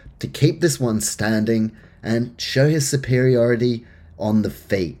experience to keep this one standing and show his superiority on the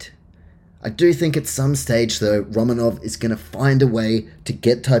feet. I do think at some stage, though, Romanov is going to find a way to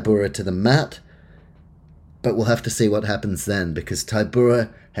get Tybura to the mat, but we'll have to see what happens then, because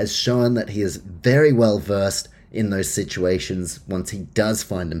Tybura has shown that he is very well versed in those situations once he does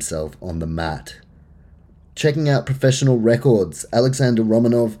find himself on the mat. Checking out professional records, Alexander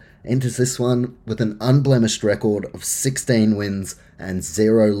Romanov enters this one with an unblemished record of 16 wins and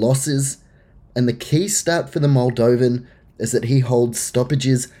 0 losses, and the key stat for the Moldovan is that he holds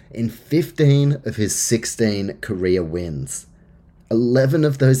stoppages in 15 of his 16 career wins. 11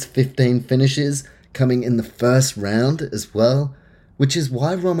 of those 15 finishes coming in the first round as well, which is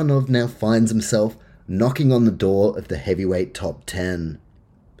why Romanov now finds himself knocking on the door of the heavyweight top 10.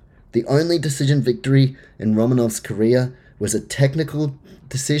 The only decision victory in Romanov's career was a technical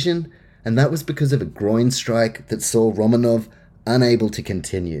decision, and that was because of a groin strike that saw Romanov unable to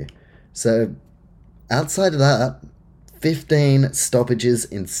continue. So, outside of that, 15 stoppages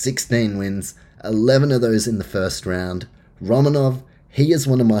in 16 wins, 11 of those in the first round. Romanov, he is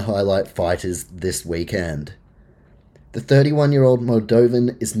one of my highlight fighters this weekend. The 31-year-old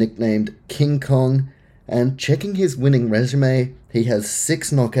Moldovan is nicknamed King Kong, and checking his winning resume, he has 6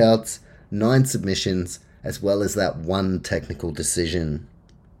 knockouts, 9 submissions, as well as that 1 technical decision.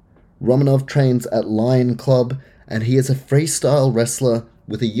 Romanov trains at Lion Club, and he is a freestyle wrestler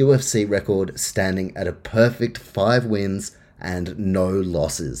with a UFC record standing at a perfect 5 wins and no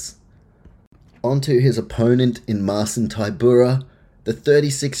losses. On to his opponent in Marcin Tybura, the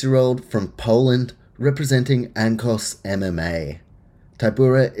 36-year-old from Poland representing Ankos MMA.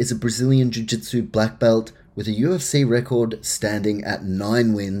 Tybura is a Brazilian Jiu-Jitsu black belt with a UFC record standing at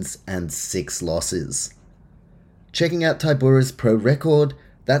 9 wins and 6 losses. Checking out Tybura's pro record,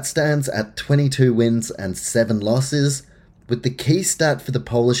 that stands at 22 wins and 7 losses, with the key stat for the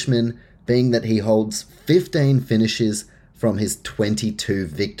Polishman being that he holds 15 finishes from his 22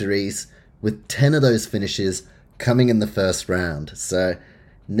 victories, with 10 of those finishes coming in the first round. So,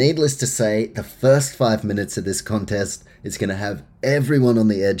 needless to say, the first 5 minutes of this contest is going to have everyone on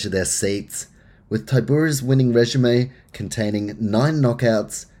the edge of their seats, with Tybura's winning resume containing 9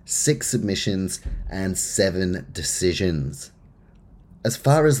 knockouts, 6 submissions, and 7 decisions. As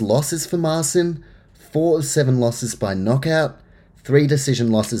far as losses for Marcin, 4 of 7 losses by knockout, 3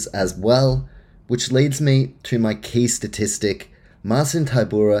 decision losses as well, which leads me to my key statistic. Marcin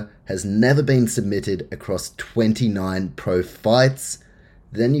Tybura has never been submitted across 29 pro fights.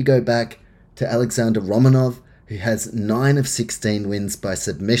 Then you go back to Alexander Romanov, who has 9 of 16 wins by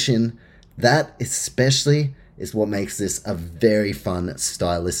submission. That especially is what makes this a very fun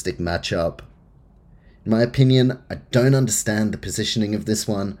stylistic matchup. In my opinion, I don't understand the positioning of this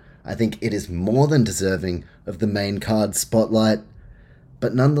one. I think it is more than deserving of the main card spotlight.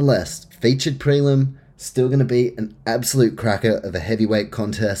 But nonetheless, featured prelim, still going to be an absolute cracker of a heavyweight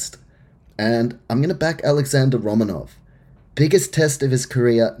contest. And I'm going to back Alexander Romanov. Biggest test of his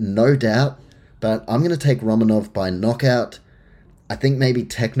career, no doubt, but I'm going to take Romanov by knockout. I think maybe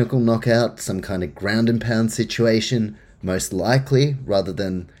technical knockout, some kind of ground and pound situation, most likely, rather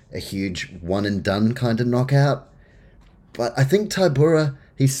than a huge one and done kind of knockout. But I think Tybura,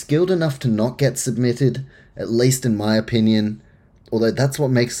 he's skilled enough to not get submitted, at least in my opinion, although that's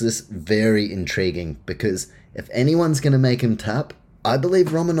what makes this very intriguing, because if anyone's going to make him tap, I believe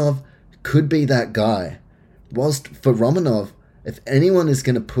Romanov could be that guy. Whilst for Romanov, if anyone is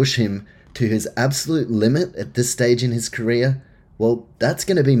going to push him to his absolute limit at this stage in his career, well, that's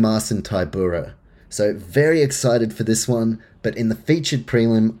going to be Marcin Tybura. So very excited for this one, but in the featured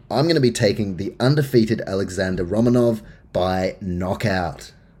prelim, I'm going to be taking the undefeated Alexander Romanov by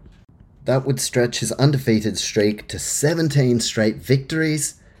knockout. That would stretch his undefeated streak to 17 straight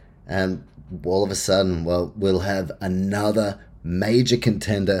victories, and all of a sudden, well, we'll have another major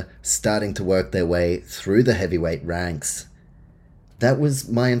contender starting to work their way through the heavyweight ranks. That was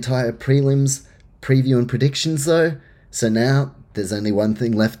my entire prelims. preview and predictions though, so now there's only one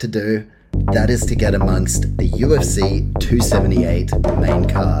thing left to do. That is to get amongst the UFC 278 main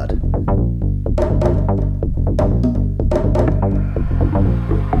card.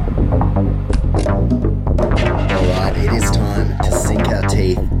 Alright, it is time to sink our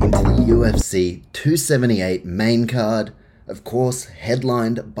teeth into the UFC 278 main card. Of course,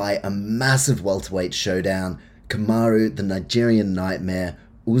 headlined by a massive welterweight showdown. Kamaru, the Nigerian Nightmare,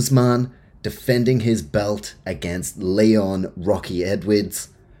 Usman, defending his belt against Leon Rocky Edwards.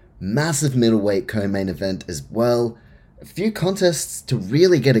 Massive middleweight co-main event as well. A few contests to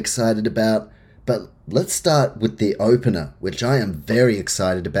really get excited about, but let's start with the opener, which I am very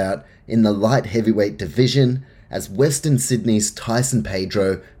excited about, in the light heavyweight division, as Western Sydney's Tyson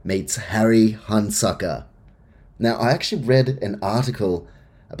Pedro meets Harry Hunsucker. Now, I actually read an article,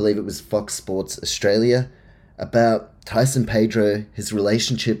 I believe it was Fox Sports Australia, about Tyson Pedro, his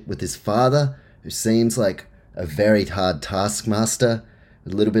relationship with his father, who seems like a very hard taskmaster. A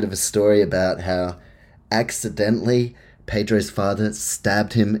little bit of a story about how accidentally Pedro's father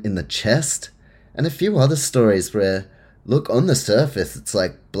stabbed him in the chest, and a few other stories where, look, on the surface, it's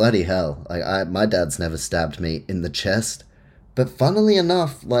like, bloody hell, my dad's never stabbed me in the chest. But funnily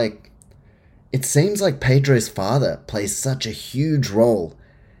enough, it seems like Pedro's father plays such a huge role.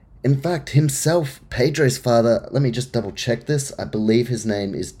 In fact, himself, Pedro's father, let me just double check this, I believe his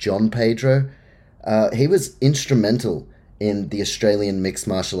name is John Pedro. He was instrumental in the Australian mixed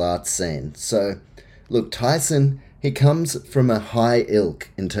martial arts scene. So, look, Tyson, he comes from a high ilk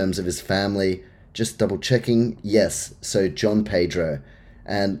in terms of his family. Just double checking, yes, so John Pedro.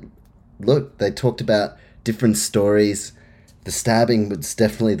 And look, they talked about different stories. The stabbing was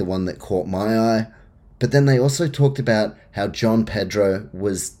definitely the one that caught my eye. But then they also talked about how John Pedro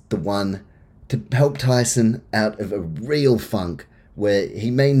was the one to help Tyson out of a real funk where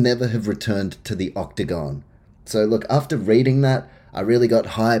he may never have returned to the octagon. So look, after reading that, I really got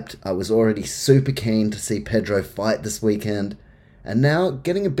hyped. I was already super keen to see Pedro fight this weekend. And now,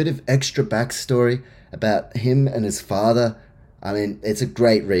 getting a bit of extra backstory about him and his father, I mean, it's a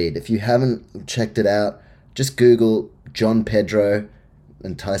great read. If you haven't checked it out, just Google John Pedro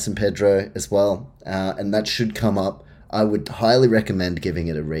and Tyson Pedro as well, and that should come up. I would highly recommend giving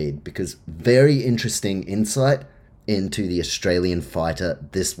it a read, because very interesting insight into the Australian fighter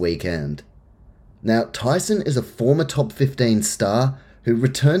this weekend. Now, Tyson is a former top 15 star who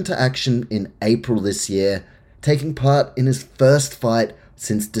returned to action in April this year, taking part in his first fight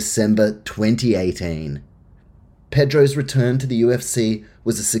since December 2018. Pedro's return to the UFC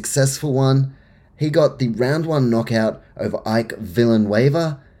was a successful one. He got the round 1 knockout over Ike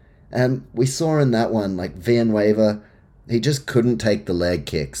Villanueva, and we saw in that one, Villanueva, he just couldn't take the leg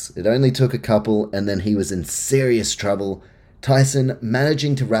kicks. It only took a couple, and then he was in serious trouble. Tyson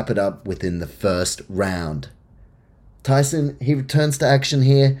managing to wrap it up within the first round. Tyson, he returns to action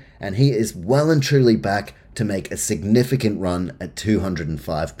here, and he is well and truly back to make a significant run at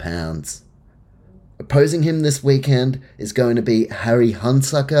 205 pounds. Opposing him this weekend is going to be Harry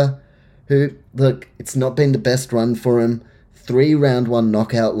Hunsucker, who, look, it's not been the best run for him. 3 round 1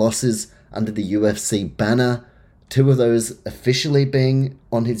 knockout losses under the UFC banner, 2 of those officially being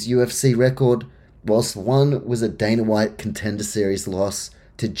on his UFC record, whilst one was a Dana White Contender Series loss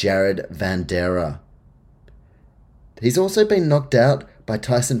to Jared Vanderaa. He's also been knocked out by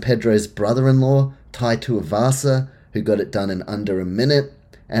Tyson Pedro's brother-in-law, Tai Tuivasa, who got it done in under a minute,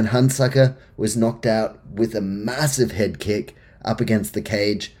 and Hunsucker was knocked out with a massive head kick up against the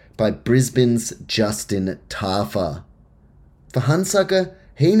cage by Brisbane's Justin Tafa. For Hunsucker,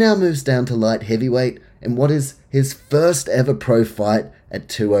 he now moves down to light heavyweight in what is his first ever pro fight at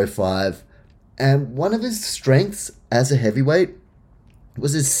 205. And one of his strengths as a heavyweight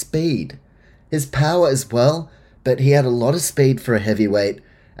was his speed. His power as well, but he had a lot of speed for a heavyweight,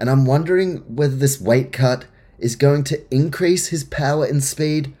 and I'm wondering whether this weight cut is going to increase his power and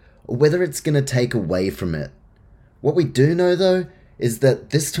speed, or whether it's going to take away from it. What we do know though, is that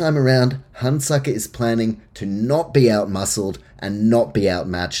this time around, Hunsucker is planning to not be outmuscled and not be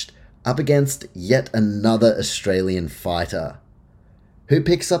outmatched up against yet another Australian fighter. Who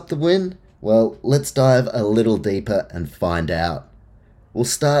picks up the win? Well, let's dive a little deeper and find out. We'll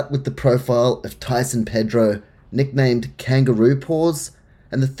start with the profile of Tyson Pedro, nicknamed Kangaroo Paws,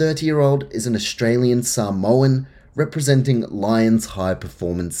 and the 30-year-old is an Australian Samoan representing Lions High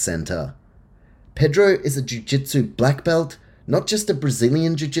Performance Centre. Pedro is a jiu-jitsu black belt, not just a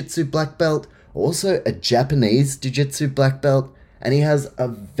Brazilian jiu-jitsu black belt, also a Japanese jiu-jitsu black belt, and he has a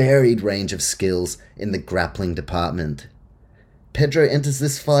varied range of skills in the grappling department. Pedro enters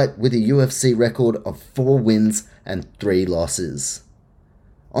this fight with a UFC record of 4 wins and 3 losses.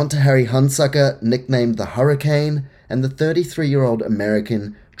 On to Harry Hunsucker, nicknamed the Hurricane, and the 33-year-old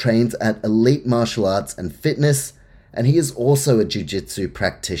American trains at elite martial arts and fitness, and he is also a jiu-jitsu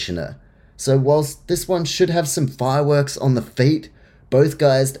practitioner. So whilst this one should have some fireworks on the feet, both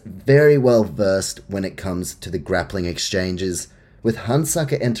guys very well versed when it comes to the grappling exchanges, with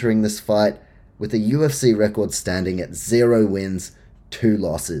Hunsucker entering this fight with a UFC record standing at 0 wins, 2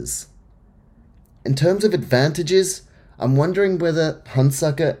 losses. In terms of advantages, I'm wondering whether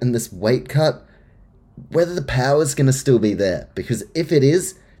Hunsucker in this weight cut, whether the power is going to still be there, because if it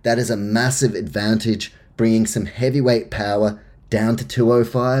is, that is a massive advantage, bringing some heavyweight power down to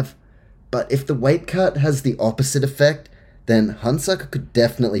 205. But if the weight cut has the opposite effect, then Hunsucker could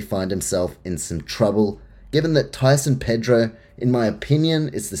definitely find himself in some trouble, given that Tyson Pedro, in my opinion,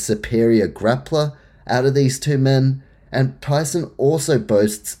 is the superior grappler out of these two men, and Tyson also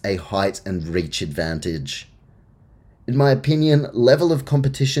boasts a height and reach advantage. In my opinion, level of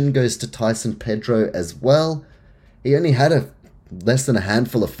competition goes to Tyson Pedro as well. He only had less than a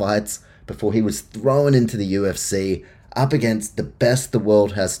handful of fights before he was thrown into the UFC, up against the best the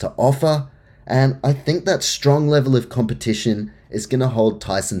world has to offer, and I think that strong level of competition is going to hold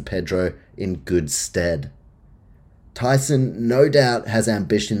Tyson Pedro in good stead. Tyson no doubt has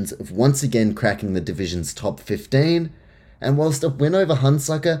ambitions of once again cracking the division's top 15, and whilst a win over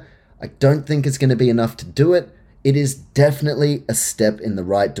Hunsucker I don't think is going to be enough to do it, it is definitely a step in the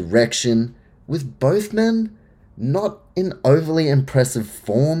right direction, with both men not in overly impressive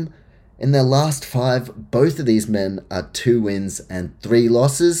form. In their last 5, both of these men are 2 wins and 3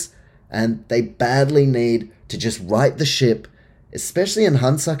 losses, and they badly need to just right the ship, especially in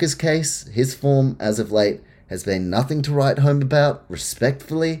Hunsucker's case. His form as of late has been nothing to write home about,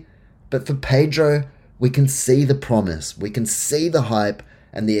 respectfully, but for Pedro, we can see the promise, we can see the hype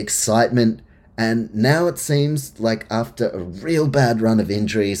and the excitement, and now it seems like after a real bad run of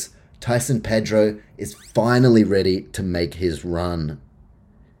injuries, Tyson Pedro is finally ready to make his run.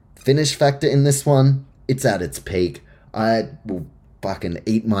 Finish factor in this one, it's at its peak. I will fucking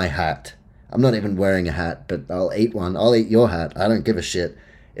eat my hat. I'm not even wearing a hat, but I'll eat one. I'll eat your hat. I don't give a shit.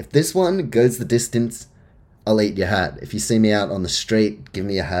 If this one goes the distance, I'll eat your hat. If you see me out on the street, give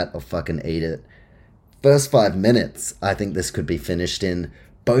me a hat, I'll fucking eat it. First 5 minutes, I think this could be finished in.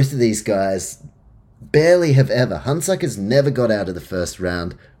 Both of these guys barely have ever. Hunsucker's never got out of the first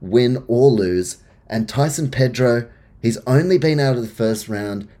round, win or lose, and Tyson Pedro, he's only been out of the first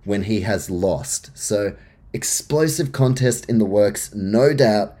round when he has lost. So, explosive contest in the works, no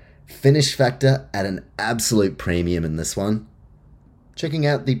doubt. Finish factor at an absolute premium in this one. Checking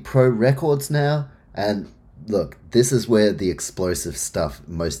out the pro records now, and look, this is where the explosive stuff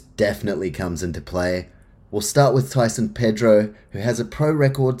most definitely comes into play. We'll start with Tyson Pedro, who has a pro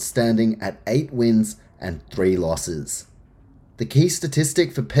record standing at 8 wins and 3 losses. The key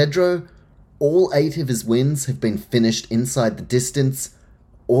statistic for Pedro, all 8 of his wins have been finished inside the distance.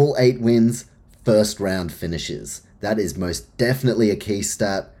 All 8 wins, first round finishes. That is most definitely a key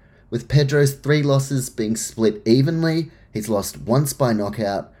stat. With Pedro's 3 losses being split evenly, he's lost once by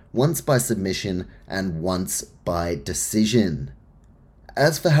knockout, once by submission, and once by decision.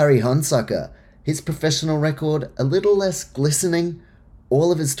 As for Harry Hunsucker, his professional record a little less glistening.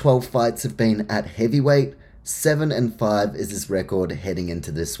 All of his 12 fights have been at heavyweight. 7-5 is his record heading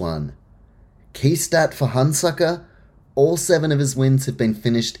into this one. Key stat for Hunsucker, all 7 of his wins have been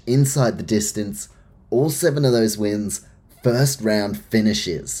finished inside the distance. All 7 of those wins, first round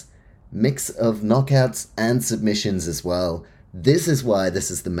finishes. Mix of knockouts and submissions as well. This is why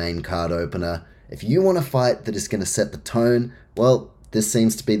this is the main card opener. If you want a fight that is going to set the tone, well, this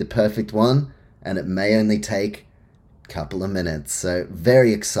seems to be the perfect one, and it may only take a couple of minutes. So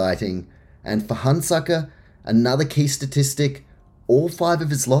very exciting. And for Hunsucker, another key statistic, all 5 of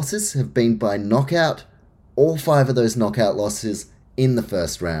his losses have been by knockout. All 5 of those knockout losses in the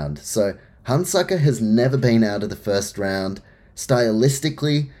first round. So Hunsucker has never been out of the first round.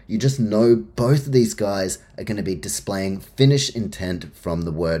 Stylistically, you just know both of these guys are going to be displaying finish intent from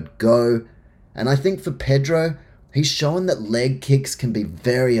the word go. And I think for Pedro, he's shown that leg kicks can be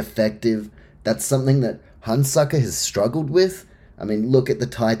very effective. That's something that Hunsucker has struggled with. I mean, look at the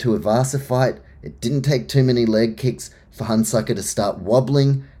Tai Tuivasa fight. It didn't take too many leg kicks for Hunsucker to start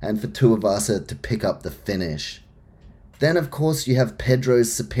wobbling and for Tuivasa to pick up the finish. Then, of course, you have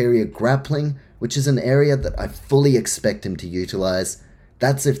Pedro's superior grappling, which is an area that I fully expect him to utilize.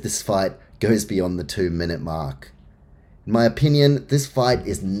 That's if this fight goes beyond the 2-minute mark. In my opinion, this fight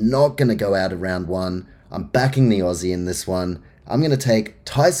is not going to go out of round 1. I'm backing the Aussie in this one. I'm going to take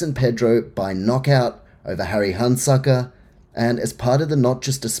Tyson Pedro by knockout over Harry Hunsucker. And as part of the Not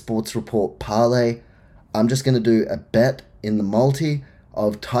Just a Sports Report parlay, I'm just going to do a bet in the multi.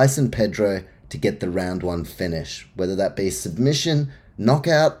 of Tyson Pedro to get the round 1 finish. Whether that be submission,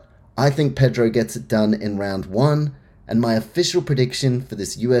 knockout, I think Pedro gets it done in round 1. And my official prediction for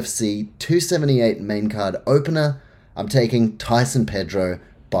this UFC 278 main card opener, I'm taking Tyson Pedro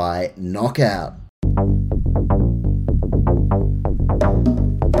by knockout.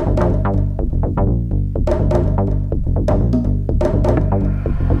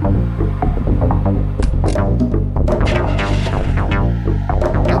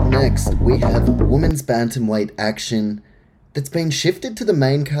 Next, we have women's bantamweight action that's been shifted to the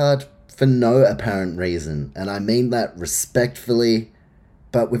main card for no apparent reason, and I mean that respectfully.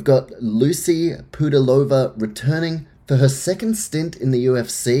 But we've got Lucy Pudilova returning for her second stint in the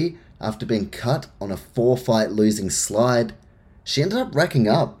UFC after being cut on a 4-fight losing slide. She ended up racking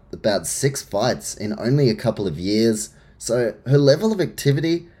up about 6 fights in only a couple of years, so her level of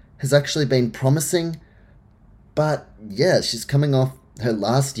activity has actually been promising. But yeah, she's coming off her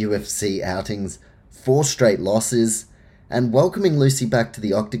last UFC outings, 4 straight losses, and welcoming Lucy back to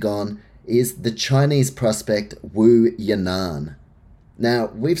the octagon is the Chinese prospect Wu Yanan. Now,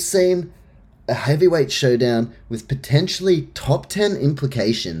 we've seen a heavyweight showdown with potentially top 10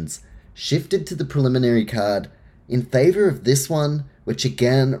 implications shifted to the preliminary card in favor of this one, which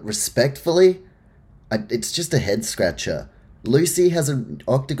again, respectfully, it's just a head scratcher. Lucy has an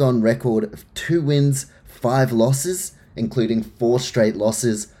octagon record of 2 wins, 5 losses, including 4 straight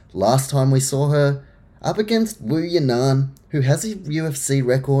losses last time we saw her, up against Wu Yanan, who has a UFC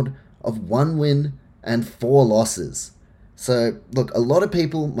record of 1 win and 4 losses. So, look, a lot of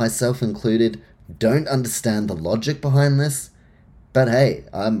people, myself included, don't understand the logic behind this, but hey,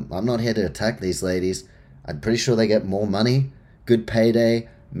 I'm not here to attack these ladies. I'm pretty sure they get more money, good payday,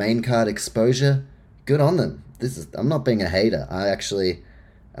 main card exposure. Good on them. I'm not being a hater.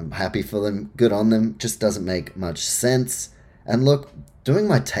 I'm happy for them, good on them, just doesn't make much sense. And look, doing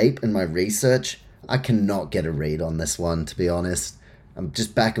my tape and my research, I cannot get a read on this one, to be honest. I'm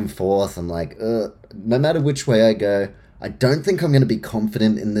just back and forth, I'm like, no matter which way I go, I don't think I'm going to be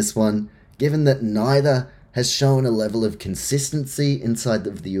confident in this one, given that neither has shown a level of consistency inside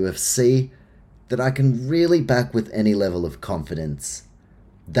of the UFC that I can really back with any level of confidence.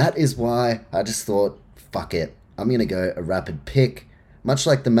 That is why I just thought, fuck it, I'm going to go a rapid pick. Much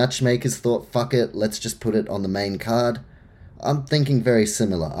like the matchmakers thought, fuck it, let's just put it on the main card. I'm thinking very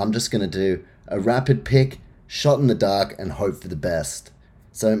similar. I'm just going to do a rapid pick, shot in the dark, and hope for the best.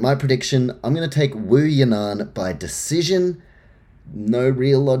 So my prediction, I'm going to take Wu Yanan by decision. No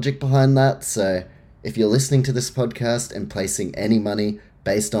real logic behind that, so if you're listening to this podcast and placing any money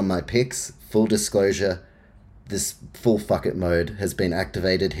based on my picks, full disclosure, this full fuck it mode has been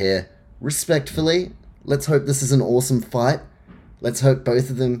activated here. Respectfully, let's hope this is an awesome fight. Let's hope both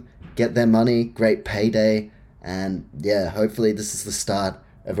of them get their money, great payday, and yeah, hopefully this is the start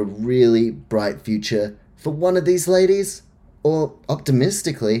of a really bright future for one of these ladies, or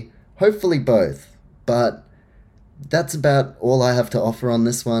optimistically, hopefully both. But that's about all I have to offer on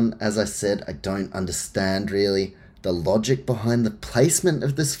this one. As I said, I don't understand really the logic behind the placement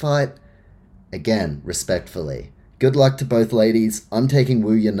of this fight. Again, respectfully, good luck to both ladies. I'm taking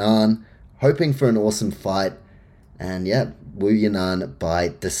Wu Yanan, hoping for an awesome fight, and yeah, Wu Yanan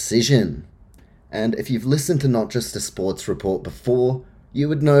by decision. And if you've listened to Not Just a Sports Report before, you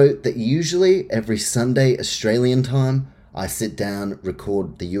would know that usually every Sunday Australian time, I sit down,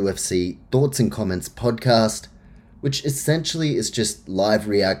 record the UFC Thoughts and Comments podcast, which essentially is just live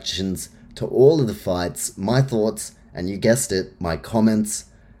reactions to all of the fights, my thoughts, and you guessed it, my comments.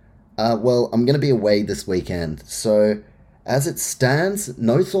 Well, I'm going to be away this weekend, so as it stands,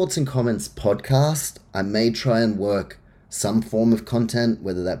 no Thoughts and Comments podcast. I may try and work some form of content,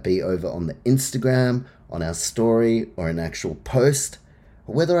 whether that be over on the Instagram, on our story, or an actual post,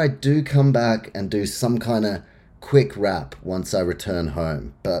 or whether I do come back and do some kind of quick wrap once I return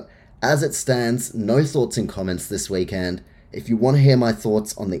home. But as it stands, no Thoughts and Comments this weekend. If you want to hear my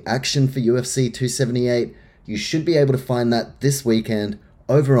thoughts on the action for UFC 278, you should be able to find that this weekend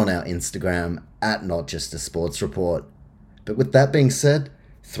over on our Instagram at Not Just a Sports Report. But with that being said,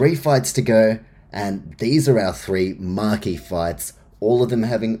 3 fights to go, and these are our 3 marquee fights, all of them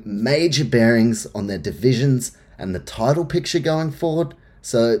having major bearings on their divisions and the title picture going forward.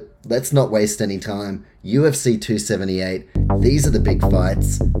 So let's not waste any time. UFC 278, these are the big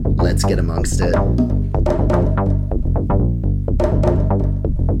fights. Let's get amongst it. On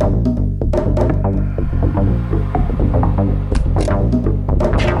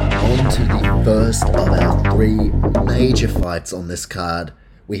to the first of our 3 major fights on this card.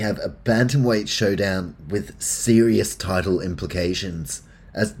 We have a bantamweight showdown with serious title implications,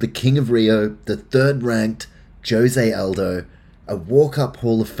 as the King of Rio, the 3rd ranked Jose Aldo, a walk-up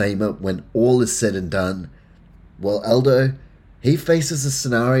Hall of Famer when all is said and done. Well, Aldo, he faces a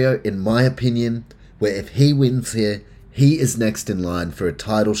scenario, in my opinion, where if he wins here, he is next in line for a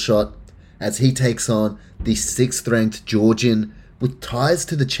title shot, as he takes on the 6th-ranked Georgian with ties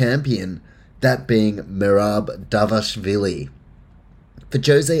to the champion, that being Merab Dvalishvili. For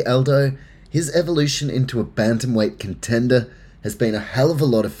Jose Aldo, his evolution into a bantamweight contender has been a hell of a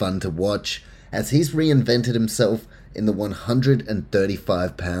lot of fun to watch, as he's reinvented himself in the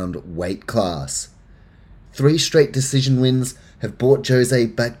 135-pound weight class. 3 straight decision wins have brought Jose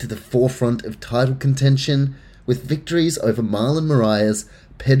back to the forefront of title contention, with victories over Marlon Moraes,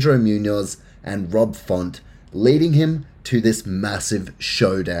 Pedro Munoz, and Rob Font, leading him to this massive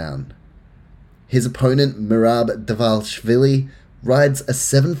showdown. His opponent, Merab Dvalishvili, rides a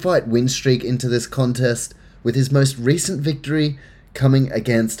 7-fight win streak into this contest, with his most recent victory coming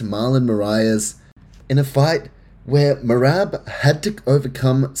against Marlon Moraes in a fight where Merab had to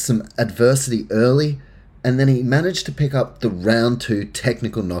overcome some adversity early, and then he managed to pick up the round 2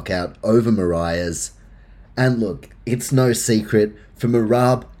 technical knockout over Moraes. And look, it's no secret, for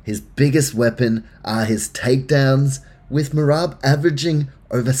Merab, his biggest weapon are his takedowns, with Merab averaging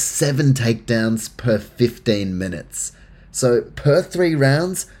over 7 takedowns per 15 minutes. So per 3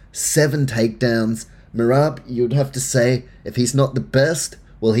 rounds, 7 takedowns. Merab, you'd have to say, if he's not the best,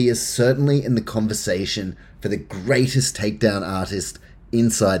 well, he is certainly in the conversation for the greatest takedown artist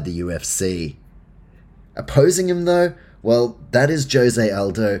inside the UFC. Opposing him though, well, that is Jose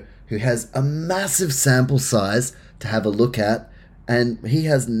Aldo, who has a massive sample size to have a look at, and he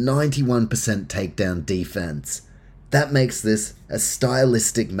has 91% takedown defense. That makes this a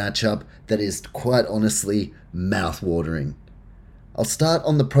stylistic matchup that is quite honestly mouth-watering. I'll start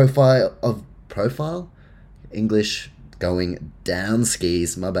on the profile? English going down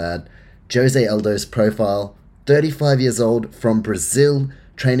skis, my bad. Jose Aldo's profile, 35 years old, from Brazil,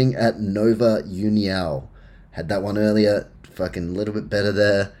 training at Nova União. Had that one earlier, fucking little bit better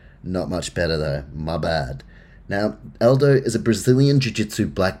there. Not much better though, my bad. Now, Aldo is a Brazilian Jiu-Jitsu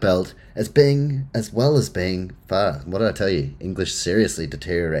black belt, as well as being, what did I tell you? English seriously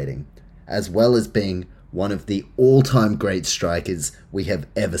deteriorating. As well as being one of the all-time great strikers we have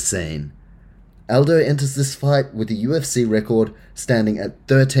ever seen. Aldo enters this fight with a UFC record standing at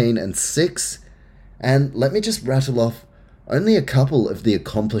 13-6, and let me just rattle off only a couple of the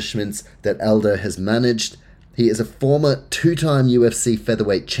accomplishments that Aldo has managed. He is a former 2-time UFC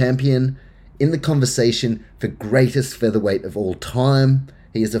featherweight champion, in the conversation for greatest featherweight of all time.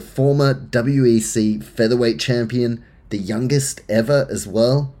 He is a former WEC featherweight champion, the youngest ever as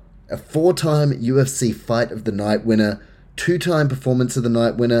well, a 4-time UFC Fight of the Night winner, 2-time Performance of the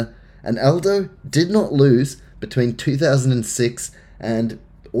Night winner, and Aldo did not lose between 2006 and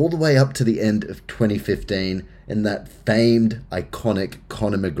all the way up to the end of 2015 in that famed, iconic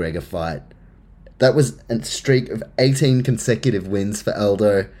Conor McGregor fight. That was a streak of 18 consecutive wins for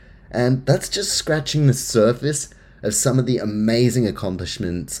Aldo, and that's just scratching the surface of some of the amazing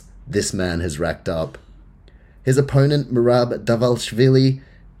accomplishments this man has racked up. His opponent, Merab Dvalishvili,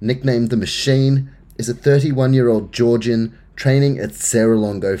 nicknamed the Machine, is a 31-year-old Georgian training at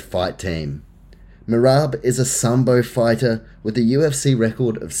Serra-Longo Fight Team. Merab is a Sambo fighter with a UFC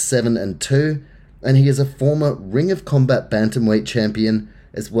record of 7-2, and he is a former Ring of Combat Bantamweight champion,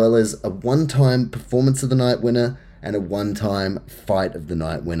 as well as a 1-time Performance of the Night winner and a 1-time Fight of the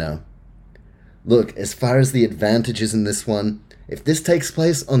Night winner. Look, as far as the advantages in this one, if this takes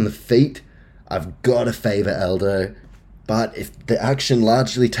place on the feet, I've got to favour Aldo, but if the action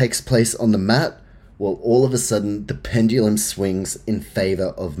largely takes place on the mat, well, all of a sudden the pendulum swings in favour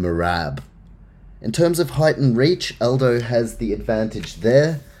of Merab. In terms of height and reach, Aldo has the advantage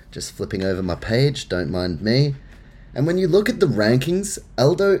there. Just flipping over my page, don't mind me. And when you look at the rankings,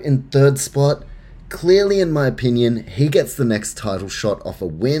 Aldo in 3rd spot, clearly in my opinion, he gets the next title shot off a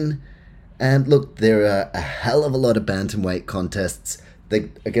win. And look, there are a hell of a lot of bantamweight contests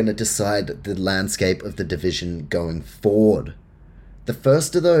that are going to decide the landscape of the division going forward. The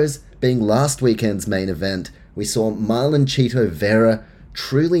first of those being last weekend's main event, we saw Marlon Chito Vera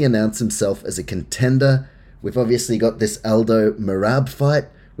truly announce himself as a contender. We've obviously got this Aldo-Merab fight,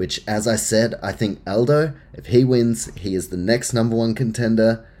 which, as I said, I think Aldo, if he wins, he is the next number 1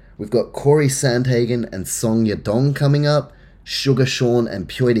 contender. We've got Corey Sandhagen and Song Yadong coming up, Sugar Sean and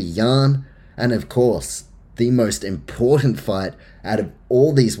Petr Yan, and of course, the most important fight out of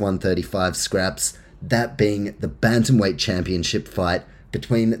all these 135 scraps, that being the Bantamweight Championship fight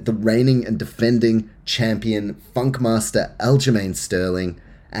between the reigning and defending champion Funkmaster Aljamain Sterling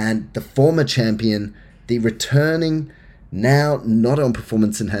and the former champion, the returning, now not on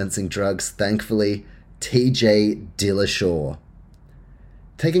performance-enhancing drugs, thankfully, TJ Dillashaw.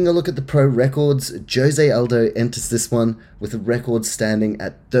 Taking a look at the pro records, Jose Aldo enters this one with a record standing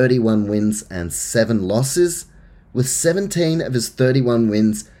at 31 wins and 7 losses, with 17 of his 31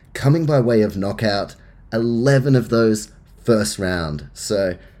 wins coming by way of knockout, 11 of those first round.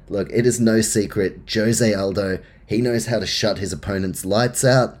 So, look, it is no secret, Jose Aldo, he knows how to shut his opponent's lights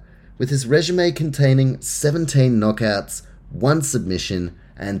out, with his resume containing 17 knockouts, 1 submission,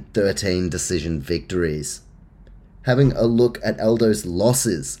 and 13 decision victories. Having a look at Aldo's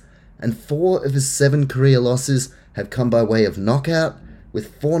losses, and 4 of his 7 career losses have come by way of knockout,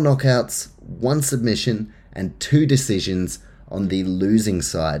 with 4 knockouts, 1 submission, and 2 decisions on the losing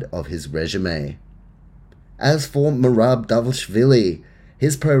side of his resume. As for Merab Dvalishvili,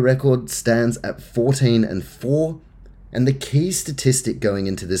 his pro record stands at 14-4, and the key statistic going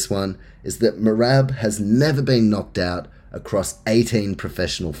into this one is that Merab has never been knocked out across 18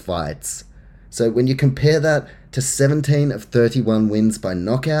 professional fights. So when you compare that to 17 of 31 wins by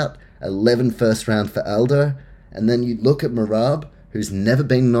knockout, 11 first round for Aldo, and then you look at Merab, who's never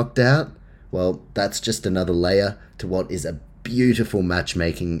been knocked out, well, that's just another layer to what is a beautiful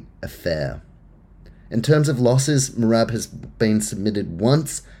matchmaking affair. In terms of losses, Merab has been submitted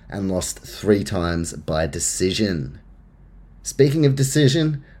once and lost 3 times by decision. Speaking of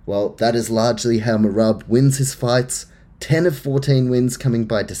decision, well, that is largely how Merab wins his fights. 10 of 14 wins coming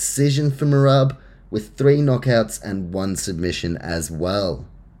by decision for Merab, with 3 knockouts and 1 submission as well.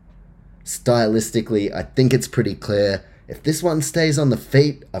 Stylistically, I think it's pretty clear. If this one stays on the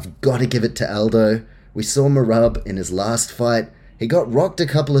feet, I've got to give it to Aldo. We saw Merab in his last fight. He got rocked a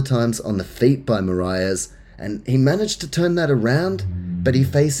couple of times on the feet by Moraes, and he managed to turn that around, but he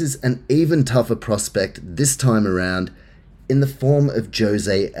faces an even tougher prospect this time around in the form of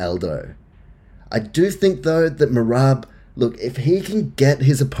Jose Aldo. I do think, though, that Merab, look, if he can get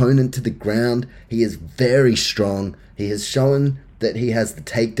his opponent to the ground, he is very strong. He has shown that he has the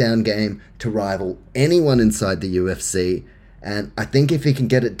takedown game to rival anyone inside the UFC, and I think if he can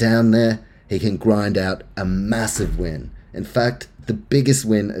get it down there, he can grind out a massive win. In fact, the biggest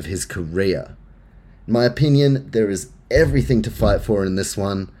win of his career. In my opinion, there is everything to fight for in this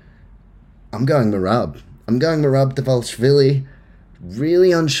one. I'm going Merab. I'm going Merab Dvalishvili.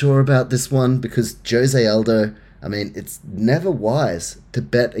 Really unsure about this one because Jose Aldo, I mean, it's never wise to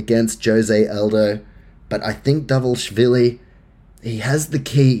bet against Jose Aldo, but I think Dvalishvili, he has the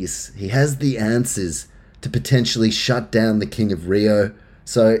keys, he has the answers to potentially shut down the King of Rio.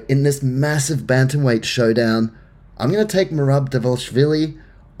 So in this massive bantamweight showdown, I'm going to take Merab Dvalishvili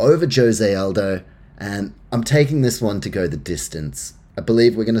over Jose Aldo, and I'm taking this one to go the distance. I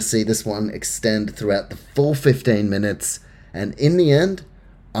believe we're going to see this one extend throughout the full 15 minutes, and in the end,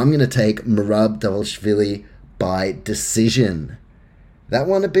 I'm going to take Merab Dvalishvili by decision. That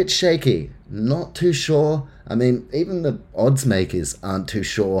one a bit shaky, not too sure. I mean, even the odds makers aren't too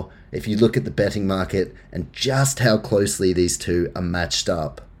sure if you look at the betting market and just how closely these two are matched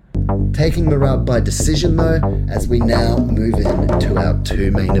up. Taking Merab by decision though, as we now move in to our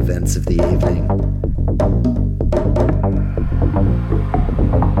 2 main events of the evening.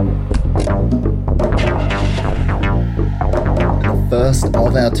 First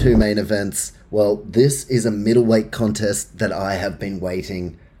of our 2 main events, well, this is a middleweight contest that I have been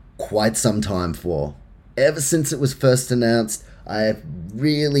waiting quite some time for. Ever since it was first announced, I have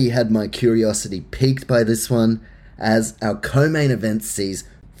really had my curiosity piqued by this one, as our co-main event sees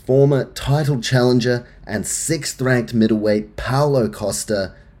former title challenger and 6th ranked middleweight Paulo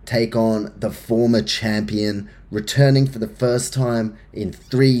Costa take on the former champion, returning for the first time in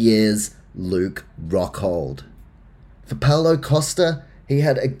 3 years, Luke Rockhold. For Paulo Costa, he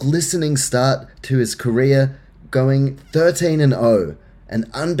had a glistening start to his career, going 13-0, an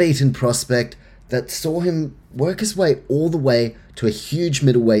unbeaten prospect that saw him work his way all the way to a huge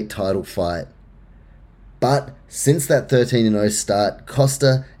middleweight title fight. But since that 13-0 start,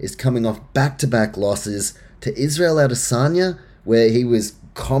 Costa is coming off back-to-back losses to Israel Adesanya, where he was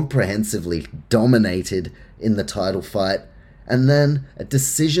comprehensively dominated in the title fight, and then a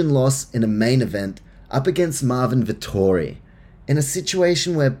decision loss in a main event up against Marvin Vettori, in a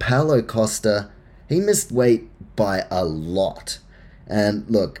situation where Paulo Costa, he missed weight by a lot. And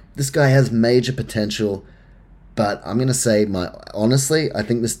look, this guy has major potential, but I'm going to say, honestly, I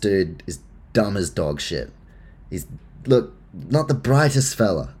think this dude is dumb as dog shit. He's, look, not the brightest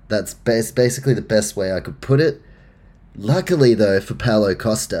fella. That's basically the best way I could put it. Luckily, though, for Paulo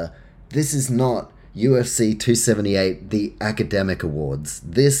Costa, this is not UFC 278, the academic awards.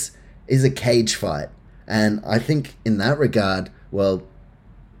 This is a cage fight. And I think in that regard, well,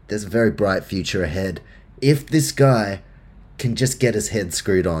 there's a very bright future ahead if this guy can just get his head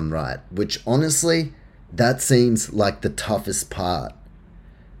screwed on right, which honestly, that seems like the toughest part.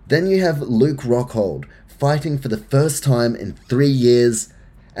 Then you have Luke Rockhold fighting for the first time in 3 years,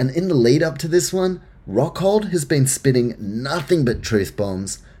 and in the lead up to this one, Rockhold has been spitting nothing but truth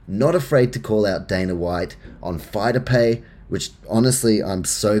bombs, not afraid to call out Dana White on fighter pay, which honestly I'm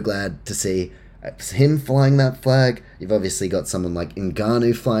so glad to see. It's him flying that flag. You've obviously got someone like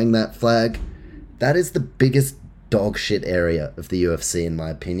Ngannou flying that flag. That is the biggest dog shit area of the UFC in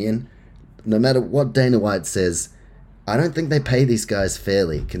my opinion. No matter what Dana White says, I don't think they pay these guys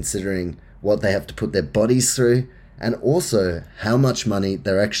fairly, considering what they have to put their bodies through, and also how much money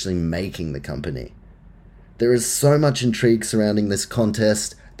they're actually making the company. There is so much intrigue surrounding this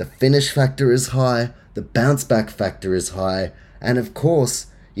contest. The finish factor is high, the bounce back factor is high, and of course,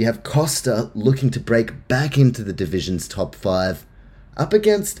 you have Costa looking to break back into the division's top 5, up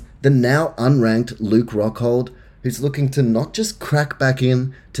against the now unranked Luke Rockhold, who's looking to not just crack back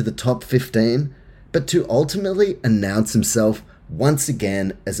in to the top 15, but to ultimately announce himself once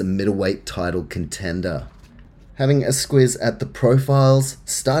again as a middleweight title contender. Having a squiz at the profiles,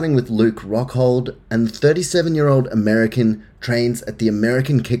 starting with Luke Rockhold, and the 37-year-old American trains at the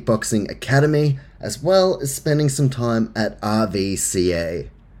American Kickboxing Academy, as well as spending some time at RVCA.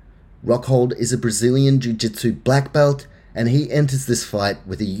 Rockhold is a Brazilian Jiu-Jitsu black belt, and he enters this fight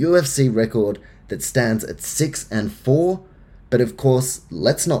with a UFC record that stands at 6-4, but of course,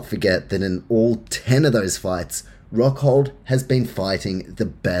 let's not forget that in all 10 of those fights, Rockhold has been fighting the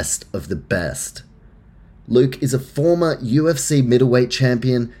best of the best. Luke is a former UFC middleweight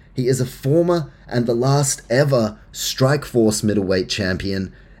champion. He is a former and the last ever Strikeforce middleweight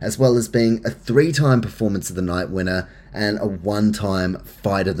champion, as well as being a 3-time Performance of the Night winner and a 1-time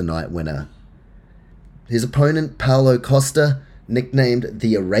Fight of the Night winner. His opponent, Paulo Costa, nicknamed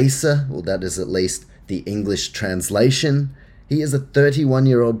the Eraser, well that is at least the English translation. He is a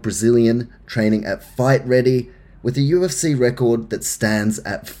 31-year-old Brazilian training at Fight Ready with a UFC record that stands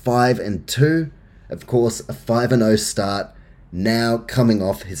at 5-2. Of course, a 5-0 start, now coming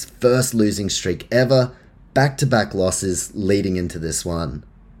off his first losing streak ever, back-to-back losses leading into this one.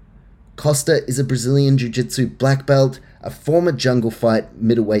 Costa is a Brazilian Jiu-Jitsu black belt, a former Jungle Fight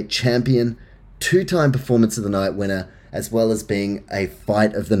middleweight champion, 2-time Performance of the Night winner, as well as being a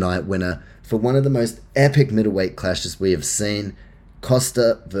Fight of the Night winner for one of the most epic middleweight clashes we have seen,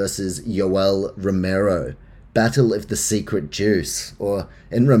 Costa versus Yoel Romero, Battle of the Secret Juice, or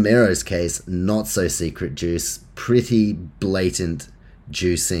in Romero's case, not so secret juice, pretty blatant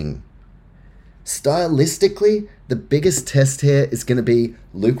juicing. Stylistically, the biggest test here is going to be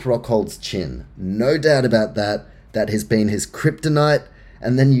Luke Rockhold's chin. No doubt about that. That has been his kryptonite.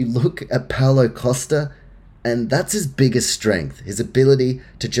 And then you look at Paulo Costa, and that's his biggest strength, his ability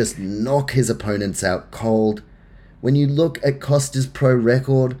to just knock his opponents out cold. When you look at Costa's pro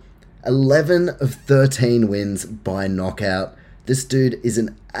record, 11 of 13 wins by knockout. This dude is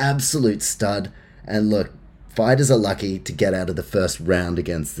an absolute stud. And look, fighters are lucky to get out of the first round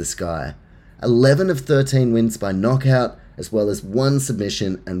against this guy. 11 of 13 wins by knockout, as well as 1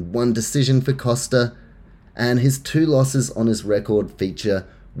 submission and 1 decision for Costa. And his 2 losses on his record feature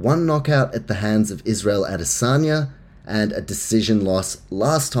 1 knockout at the hands of Israel Adesanya and a decision loss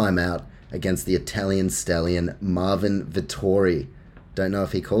last time out against the Italian stallion Marvin Vettori. Don't know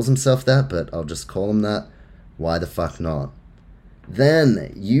if he calls himself that, but I'll just call him that. Why the fuck not?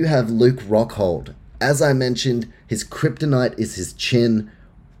 Then you have Luke Rockhold. As I mentioned, his kryptonite is his chin.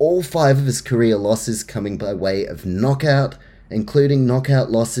 All 5 of his career losses coming by way of knockout, including knockout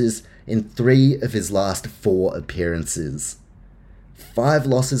losses in 3 of his last 4 appearances. 5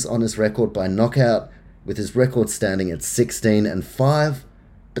 losses on his record by knockout, with his record standing at 16-5.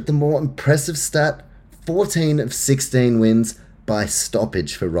 But the more impressive stat, 14 of 16 wins by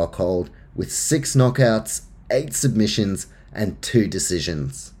stoppage for Rockhold, with 6 knockouts, 8 submissions, and 2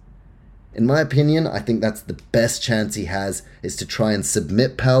 decisions. In my opinion, I think that's the best chance he has, is to try and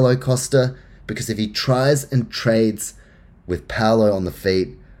submit Paulo Costa, because if he tries and trades with Paulo on the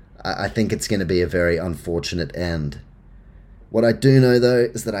feet, I think it's going to be a very unfortunate end. What I do know though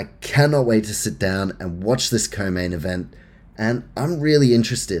is that I cannot wait to sit down and watch this co-main event, and I'm really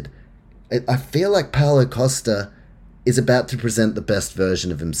interested. I feel like Paulo Costa is about to present the best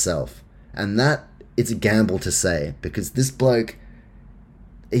version of himself, and that it's a gamble to say, because this bloke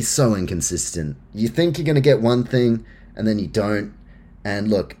is so inconsistent. You think you're going to get one thing, and then you don't. And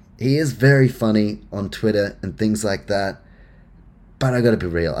look, he is very funny on Twitter and things like that, but I gotta be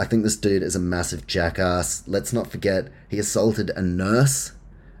real, I think this dude is a massive jackass. Let's not forget, he assaulted a nurse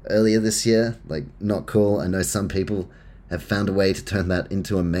earlier this year. Like, not cool. I know some people have found a way to turn that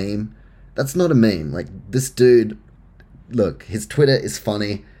into a meme. That's not a meme. Like, this dude, look, his Twitter is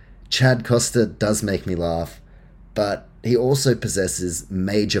funny. Chad Costa does make me laugh. but he also possesses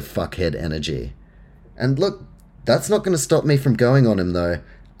major fuckhead energy. And look, that's not going to stop me from going on him though.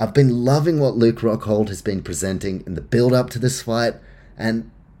 I've been loving what Luke Rockhold has been presenting in the build-up to this fight,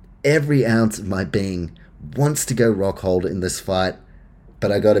 and every ounce of my being wants to go Rockhold in this fight,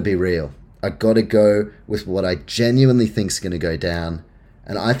 but I gotta be real. I gotta go with what I genuinely think's gonna go down,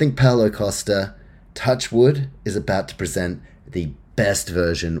 and I think Paulo Costa, touch wood, is about to present the best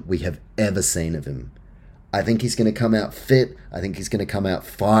version we have ever seen of him. I think he's gonna come out fit, I think he's gonna come out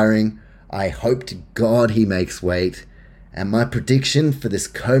firing, I hope to God he makes weight, and my prediction for this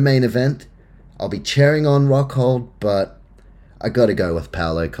co-main event, I'll be cheering on Rockhold, but I gotta go with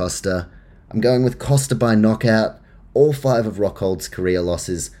Paulo Costa. I'm going with Costa by knockout, all 5 of Rockhold's career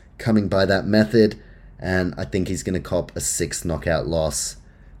losses coming by that method, and I think he's gonna cop a 6th knockout loss.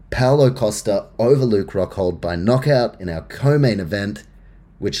 Paulo Costa over Luke Rockhold by knockout in our co-main event,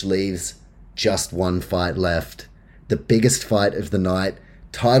 which leaves just one fight left. The biggest fight of the night,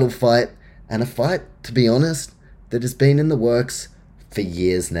 title fight, and a fight, to be honest, that has been in the works for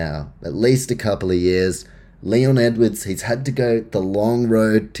years now, at least a couple of years. Leon Edwards, he's had to go the long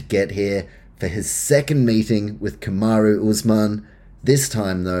road to get here for his second meeting with Kamaru Usman. This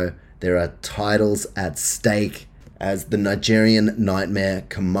time though, there are titles at stake as the Nigerian nightmare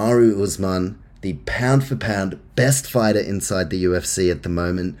Kamaru Usman, the pound for pound best fighter inside the UFC at the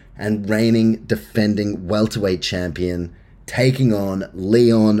moment and reigning defending welterweight champion, taking on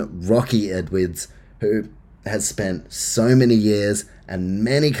Leon Rocky Edwards, who has spent so many years and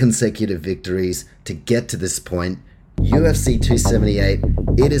many consecutive victories to get to this point. UFC 278,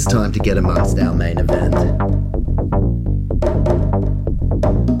 it is time to get amongst our main event.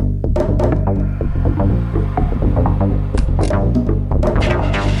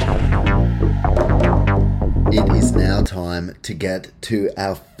 It is now time to get to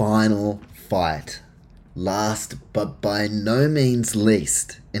our final fight. Last but by no means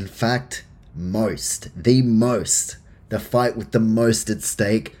least, in fact, the fight with the most at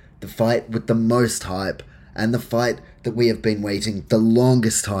stake, the fight with the most hype, and the fight that we have been waiting the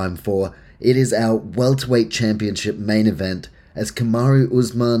longest time for. It is our welterweight championship main event as Kamaru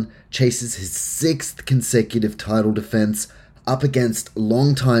Usman chases his 6th consecutive title defense up against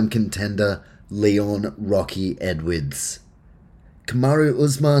longtime contender Leon Rocky Edwards. Kamaru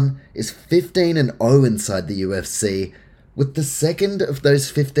Usman is 15-0 inside the UFC, with the second of those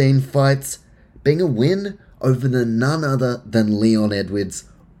 15 fights being a win over none other than Leon Edwards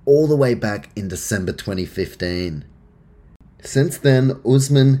all the way back in December 2015. Since then,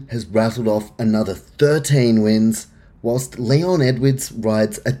 Usman has rattled off another 13 wins, whilst Leon Edwards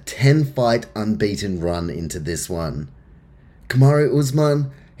rides a 10-fight unbeaten run into this one. Kamaru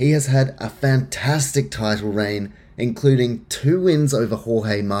Usman, he has had a fantastic title reign, including 2 wins over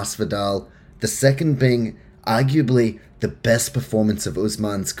Jorge Masvidal, the second being arguably the best performance of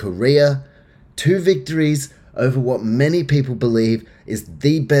Usman's career, 2 victories over what many people believe is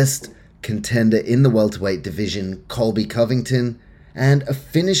the best contender in the welterweight division, Colby Covington, and a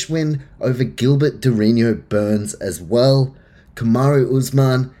finish win over Gilbert Durinho Burns as well. Kamaru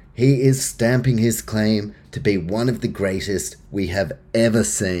Usman, he is stamping his claim to be one of the greatest we have ever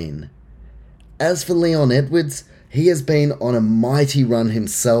seen. As for Leon Edwards, he has been on a mighty run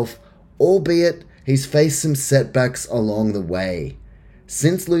himself, albeit he's faced some setbacks along the way.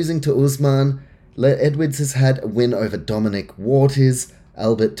 Since losing to Usman, Edwards has had a win over Dominic Waters,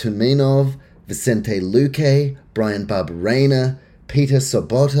 Albert Tuminov, Vicente Luque, Brian Barberena, Peter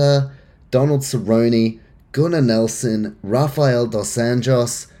Sobota, Donald Cerrone, Gunnar Nelson, Rafael Dos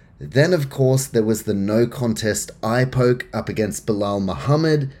Anjos. Then of course there was the no contest eye poke up against Bilal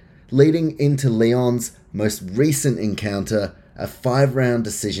Muhammad, leading into Leon's most recent encounter, a 5-round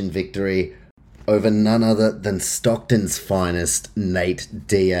decision victory over none other than Stockton's finest, Nate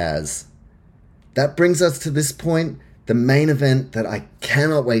Diaz. That brings us to this point, the main event that I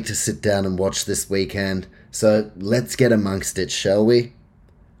cannot wait to sit down and watch this weekend, so let's get amongst it, shall we?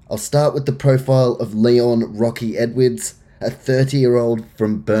 I'll start with the profile of Leon Rocky Edwards, a 30-year-old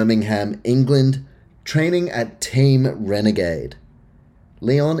from Birmingham, England, training at Team Renegade.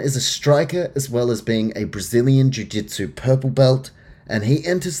 Leon is a striker as well as being a Brazilian Jiu-Jitsu purple belt, and he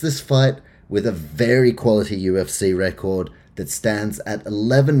enters this fight with a very quality UFC record that stands at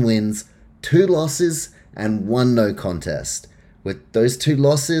 11 wins, 2 losses, and 1 no contest. With those 2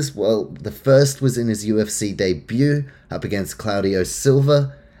 losses, well, the first was in his UFC debut up against Claudio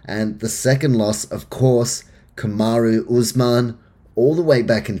Silva, and the second loss, of course, Kamaru Usman, all the way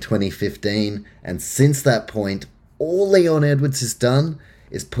back in 2015, and since that point, all Leon Edwards has done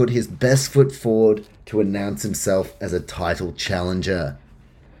is put his best foot forward to announce himself as a title challenger.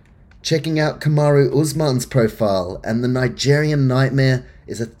 checking out Kamaru Usman's profile, and the Nigerian Nightmare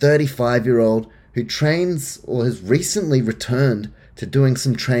is a 35-year-old who trains or has recently returned to doing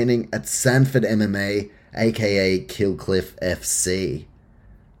some training at Sanford MMA, aka Killcliff FC.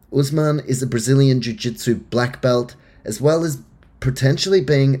 Usman is a Brazilian Jiu-Jitsu black belt, as well as potentially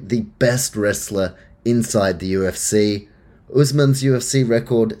being the best wrestler inside the UFC. Usman's UFC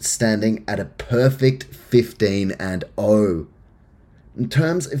record standing at a perfect 15-0. In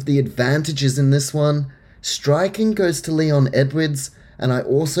terms of the advantages in this one, striking goes to Leon Edwards, and I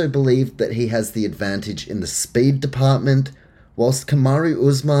also believe that he has the advantage in the speed department, whilst Kamaru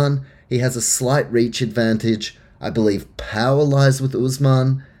Usman, he has a slight reach advantage. I believe power lies with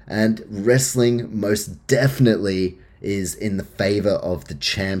Usman, and wrestling most definitely is in the favour of the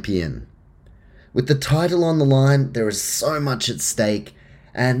champion. With the title on the line, there is so much at stake,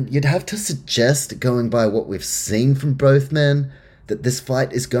 and you'd have to suggest, going by what we've seen from both men, that this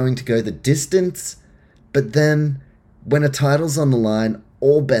fight is going to go the distance. But then, when a title's on the line,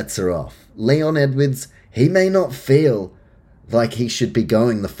 all bets are off. Leon Edwards, he may not feel like he should be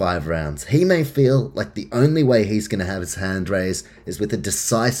going the 5 rounds. He may feel like the only way he's going to have his hand raised is with a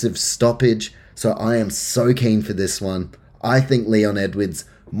decisive stoppage. So I am so keen for this one. I think Leon Edwards,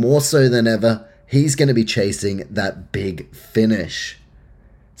 more so than ever, he's going to be chasing that big finish.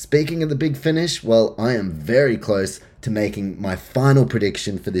 Speaking of the big finish, well, I am very close to making my final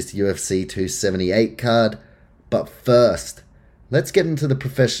prediction for this UFC 278 card. But first, let's get into the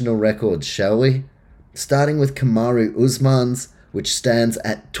professional records, shall we? Starting with Kamaru Usman's, which stands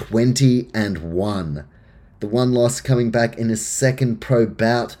at 20-1. The one loss coming back in his second pro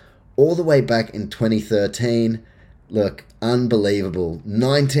bout, all the way back in 2013. Look, unbelievable.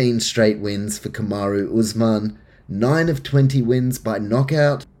 19 straight wins for Kamaru Usman, 9 of 20 wins by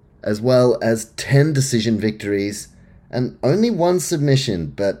knockout, as well as 10 decision victories, and only 1 submission,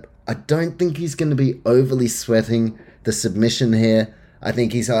 but I don't think he's going to be overly sweating the submission here. I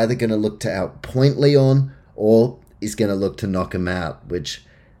think he's either going to look to outpoint Leon, or he's going to look to knock him out, which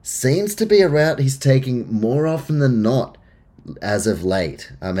seems to be a route he's taking more often than not as of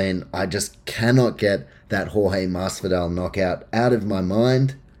late. I mean, I just cannot get that Jorge Masvidal knockout out of my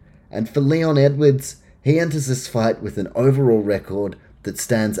mind. And for Leon Edwards, he enters this fight with an overall record that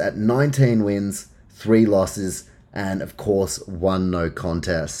stands at 19 wins, 3 losses, and of course 1 no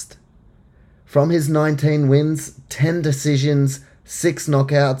contest. From his 19 wins, 10 decisions, 6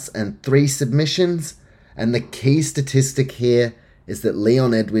 knockouts, and 3 submissions. And the key statistic here is that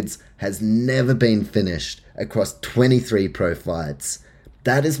Leon Edwards has never been finished across 23 pro fights.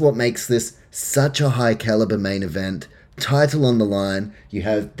 That is what makes this such a high caliber main event. Title on the line, you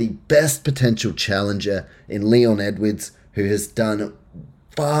have the best potential challenger in Leon Edwards, who has done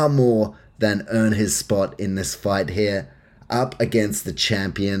far more than earn his spot in this fight here, up against the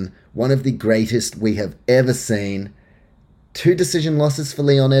champion, one of the greatest we have ever seen. 2 decision losses for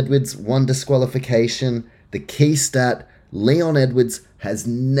Leon Edwards, 1 disqualification. The key stat, Leon Edwards has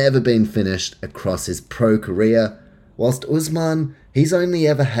never been finished across his pro career, whilst Usman, he's only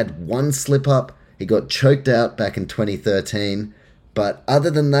ever had 1 slip-up. He got choked out back in 2013, but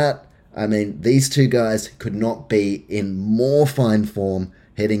other than that, I mean, these 2 guys could not be in more fine form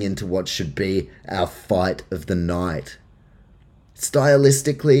heading into what should be our fight of the night.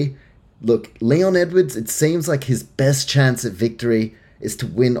 Stylistically, look, Leon Edwards, it seems like his best chance at victory is to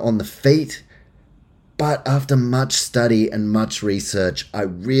win on the feet. But after much study and much research, I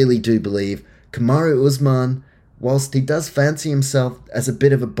really do believe Kamaru Usman, whilst he does fancy himself as a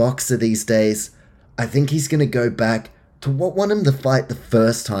bit of a boxer these days, I think he's going to go back to what won him the fight the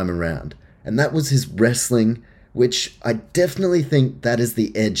first time around. And that was his wrestling, which I definitely think that is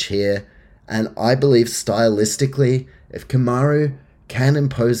the edge here. And I believe stylistically, if Kamaru can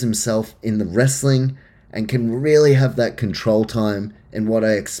impose himself in the wrestling and can really have that control time in what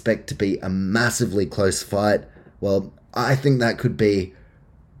I expect to be a massively close fight, well, I think that could be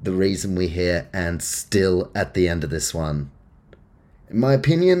the reason we're here and still at the end of this one. In my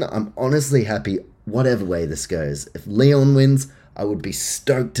opinion, I'm honestly happy whatever way this goes. If Leon wins, I would be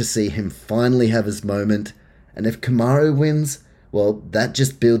stoked to see him finally have his moment. And if Kamaru wins, well, that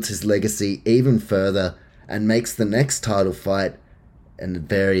just builds his legacy even further and makes the next title fight a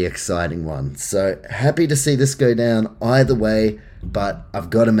very exciting one. So happy to see this go down either way, but I've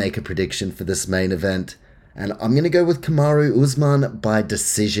got to make a prediction for this main event, and I'm going to go with Kamaru Usman by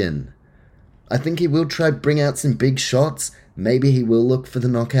decision. I think he will try to bring out some big shots, maybe he will look for the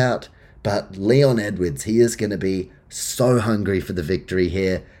knockout, but Leon Edwards, he is going to be so hungry for the victory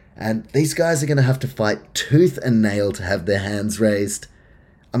here, and these guys are going to have to fight tooth and nail to have their hands raised.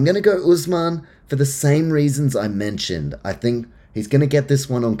 I'm going to go Usman for the same reasons I mentioned. I think He's going to get this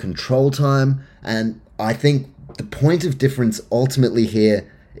one on control time, and I think the point of difference ultimately here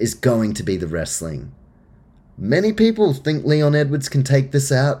is going to be the wrestling. Many people think Leon Edwards can take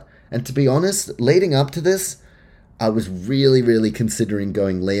this out, and to be honest, leading up to this, I was really considering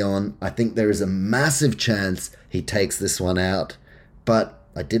going Leon. I think there is a massive chance he takes this one out, but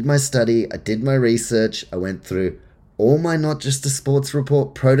I did my study, I did my research, I went through all my Not Just a Sports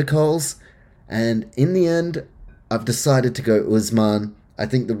Report protocols, and in the end, I've decided to go Usman. I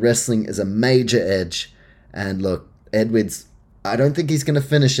think the wrestling is a major edge, and look, Edwards, I don't think he's going to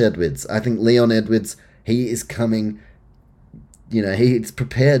finish Edwards. I think Leon Edwards, he is coming, he's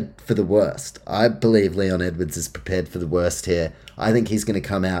prepared for the worst. I believe Leon Edwards is prepared for the worst here. I think he's going to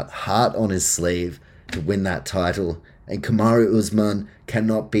come out heart on his sleeve to win that title, and Kamaru Usman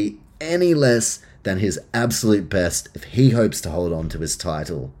cannot be any less than his absolute best if he hopes to hold on to his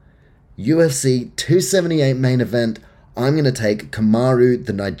title. UFC 278 main event, I'm going to take Kamaru,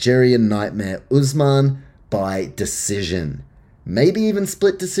 the Nigerian Nightmare, Usman by decision. Maybe even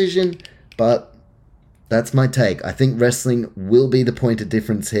split decision, but that's my take. I think wrestling will be the point of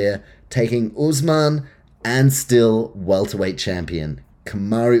difference here, taking Usman and still welterweight champion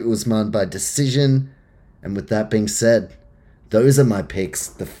Kamaru Usman by decision. And with that being said, those are my picks,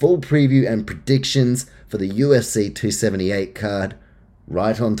 the full preview and predictions for the UFC 278 card,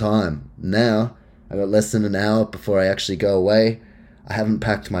 right on time. Now, I got less than an hour before I actually go away. I haven't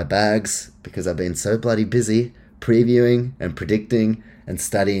packed my bags because I've been so bloody busy previewing and predicting and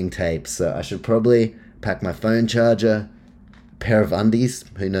studying tape. So I should probably pack my phone charger, a pair of undies.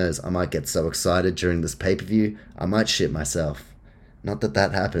 Who knows, I might get so excited during this pay-per-view, I might shit myself. Not that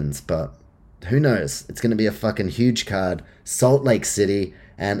that happens, but who knows? It's going to be a fucking huge card, Salt Lake City,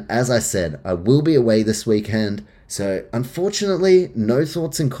 and as I said, I will be away this weekend, so unfortunately, no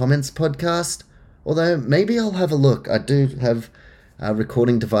thoughts and comments podcast, although maybe I'll have a look. I do have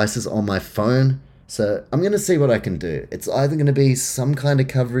recording devices on my phone, so I'm going to see what I can do. It's either going to be some kind of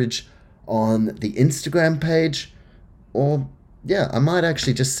coverage on the Instagram page, or I might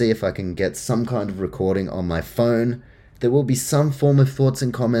actually just see if I can get some kind of recording on my phone. There will be some form of thoughts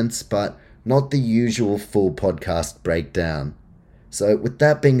and comments, but not the usual full podcast breakdown. So with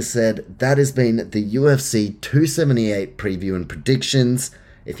that being said, that has been the UFC 278 preview and predictions.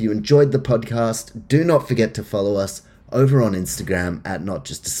 If you enjoyed the podcast, do not forget to follow us over on Instagram at Not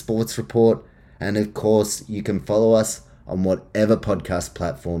Just a Sports Report. And of course, you can follow us on whatever podcast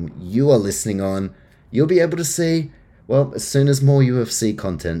platform you are listening on. You'll be able to see, as soon as more UFC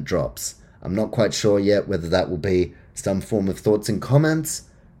content drops. I'm not quite sure yet whether that will be some form of thoughts and comments,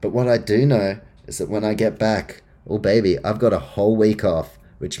 but what I do know is that when I get back, I've got a whole week off,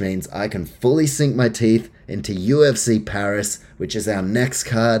 which means I can fully sink my teeth into UFC Paris, which is our next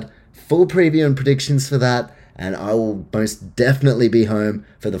card, full preview and predictions for that, and I will most definitely be home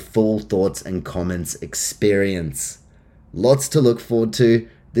for the full thoughts and comments experience. Lots to look forward to.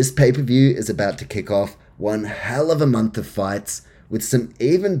 This pay-per-view is about to kick off one hell of a month of fights, with some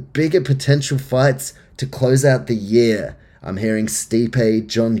even bigger potential fights to close out the year. I'm hearing Stipe,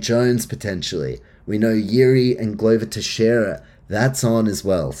 John Jones potentially. We know Yuri and Glover Teixeira, that's on as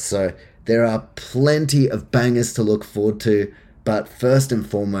well. So there are plenty of bangers to look forward to. But first and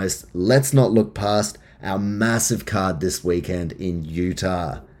foremost, let's not look past our massive card this weekend in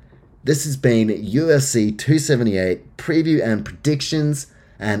Utah. This has been UFC 278 preview and predictions.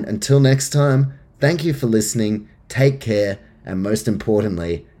 And until next time, thank you for listening, take care, and most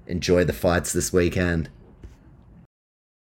importantly, enjoy the fights this weekend.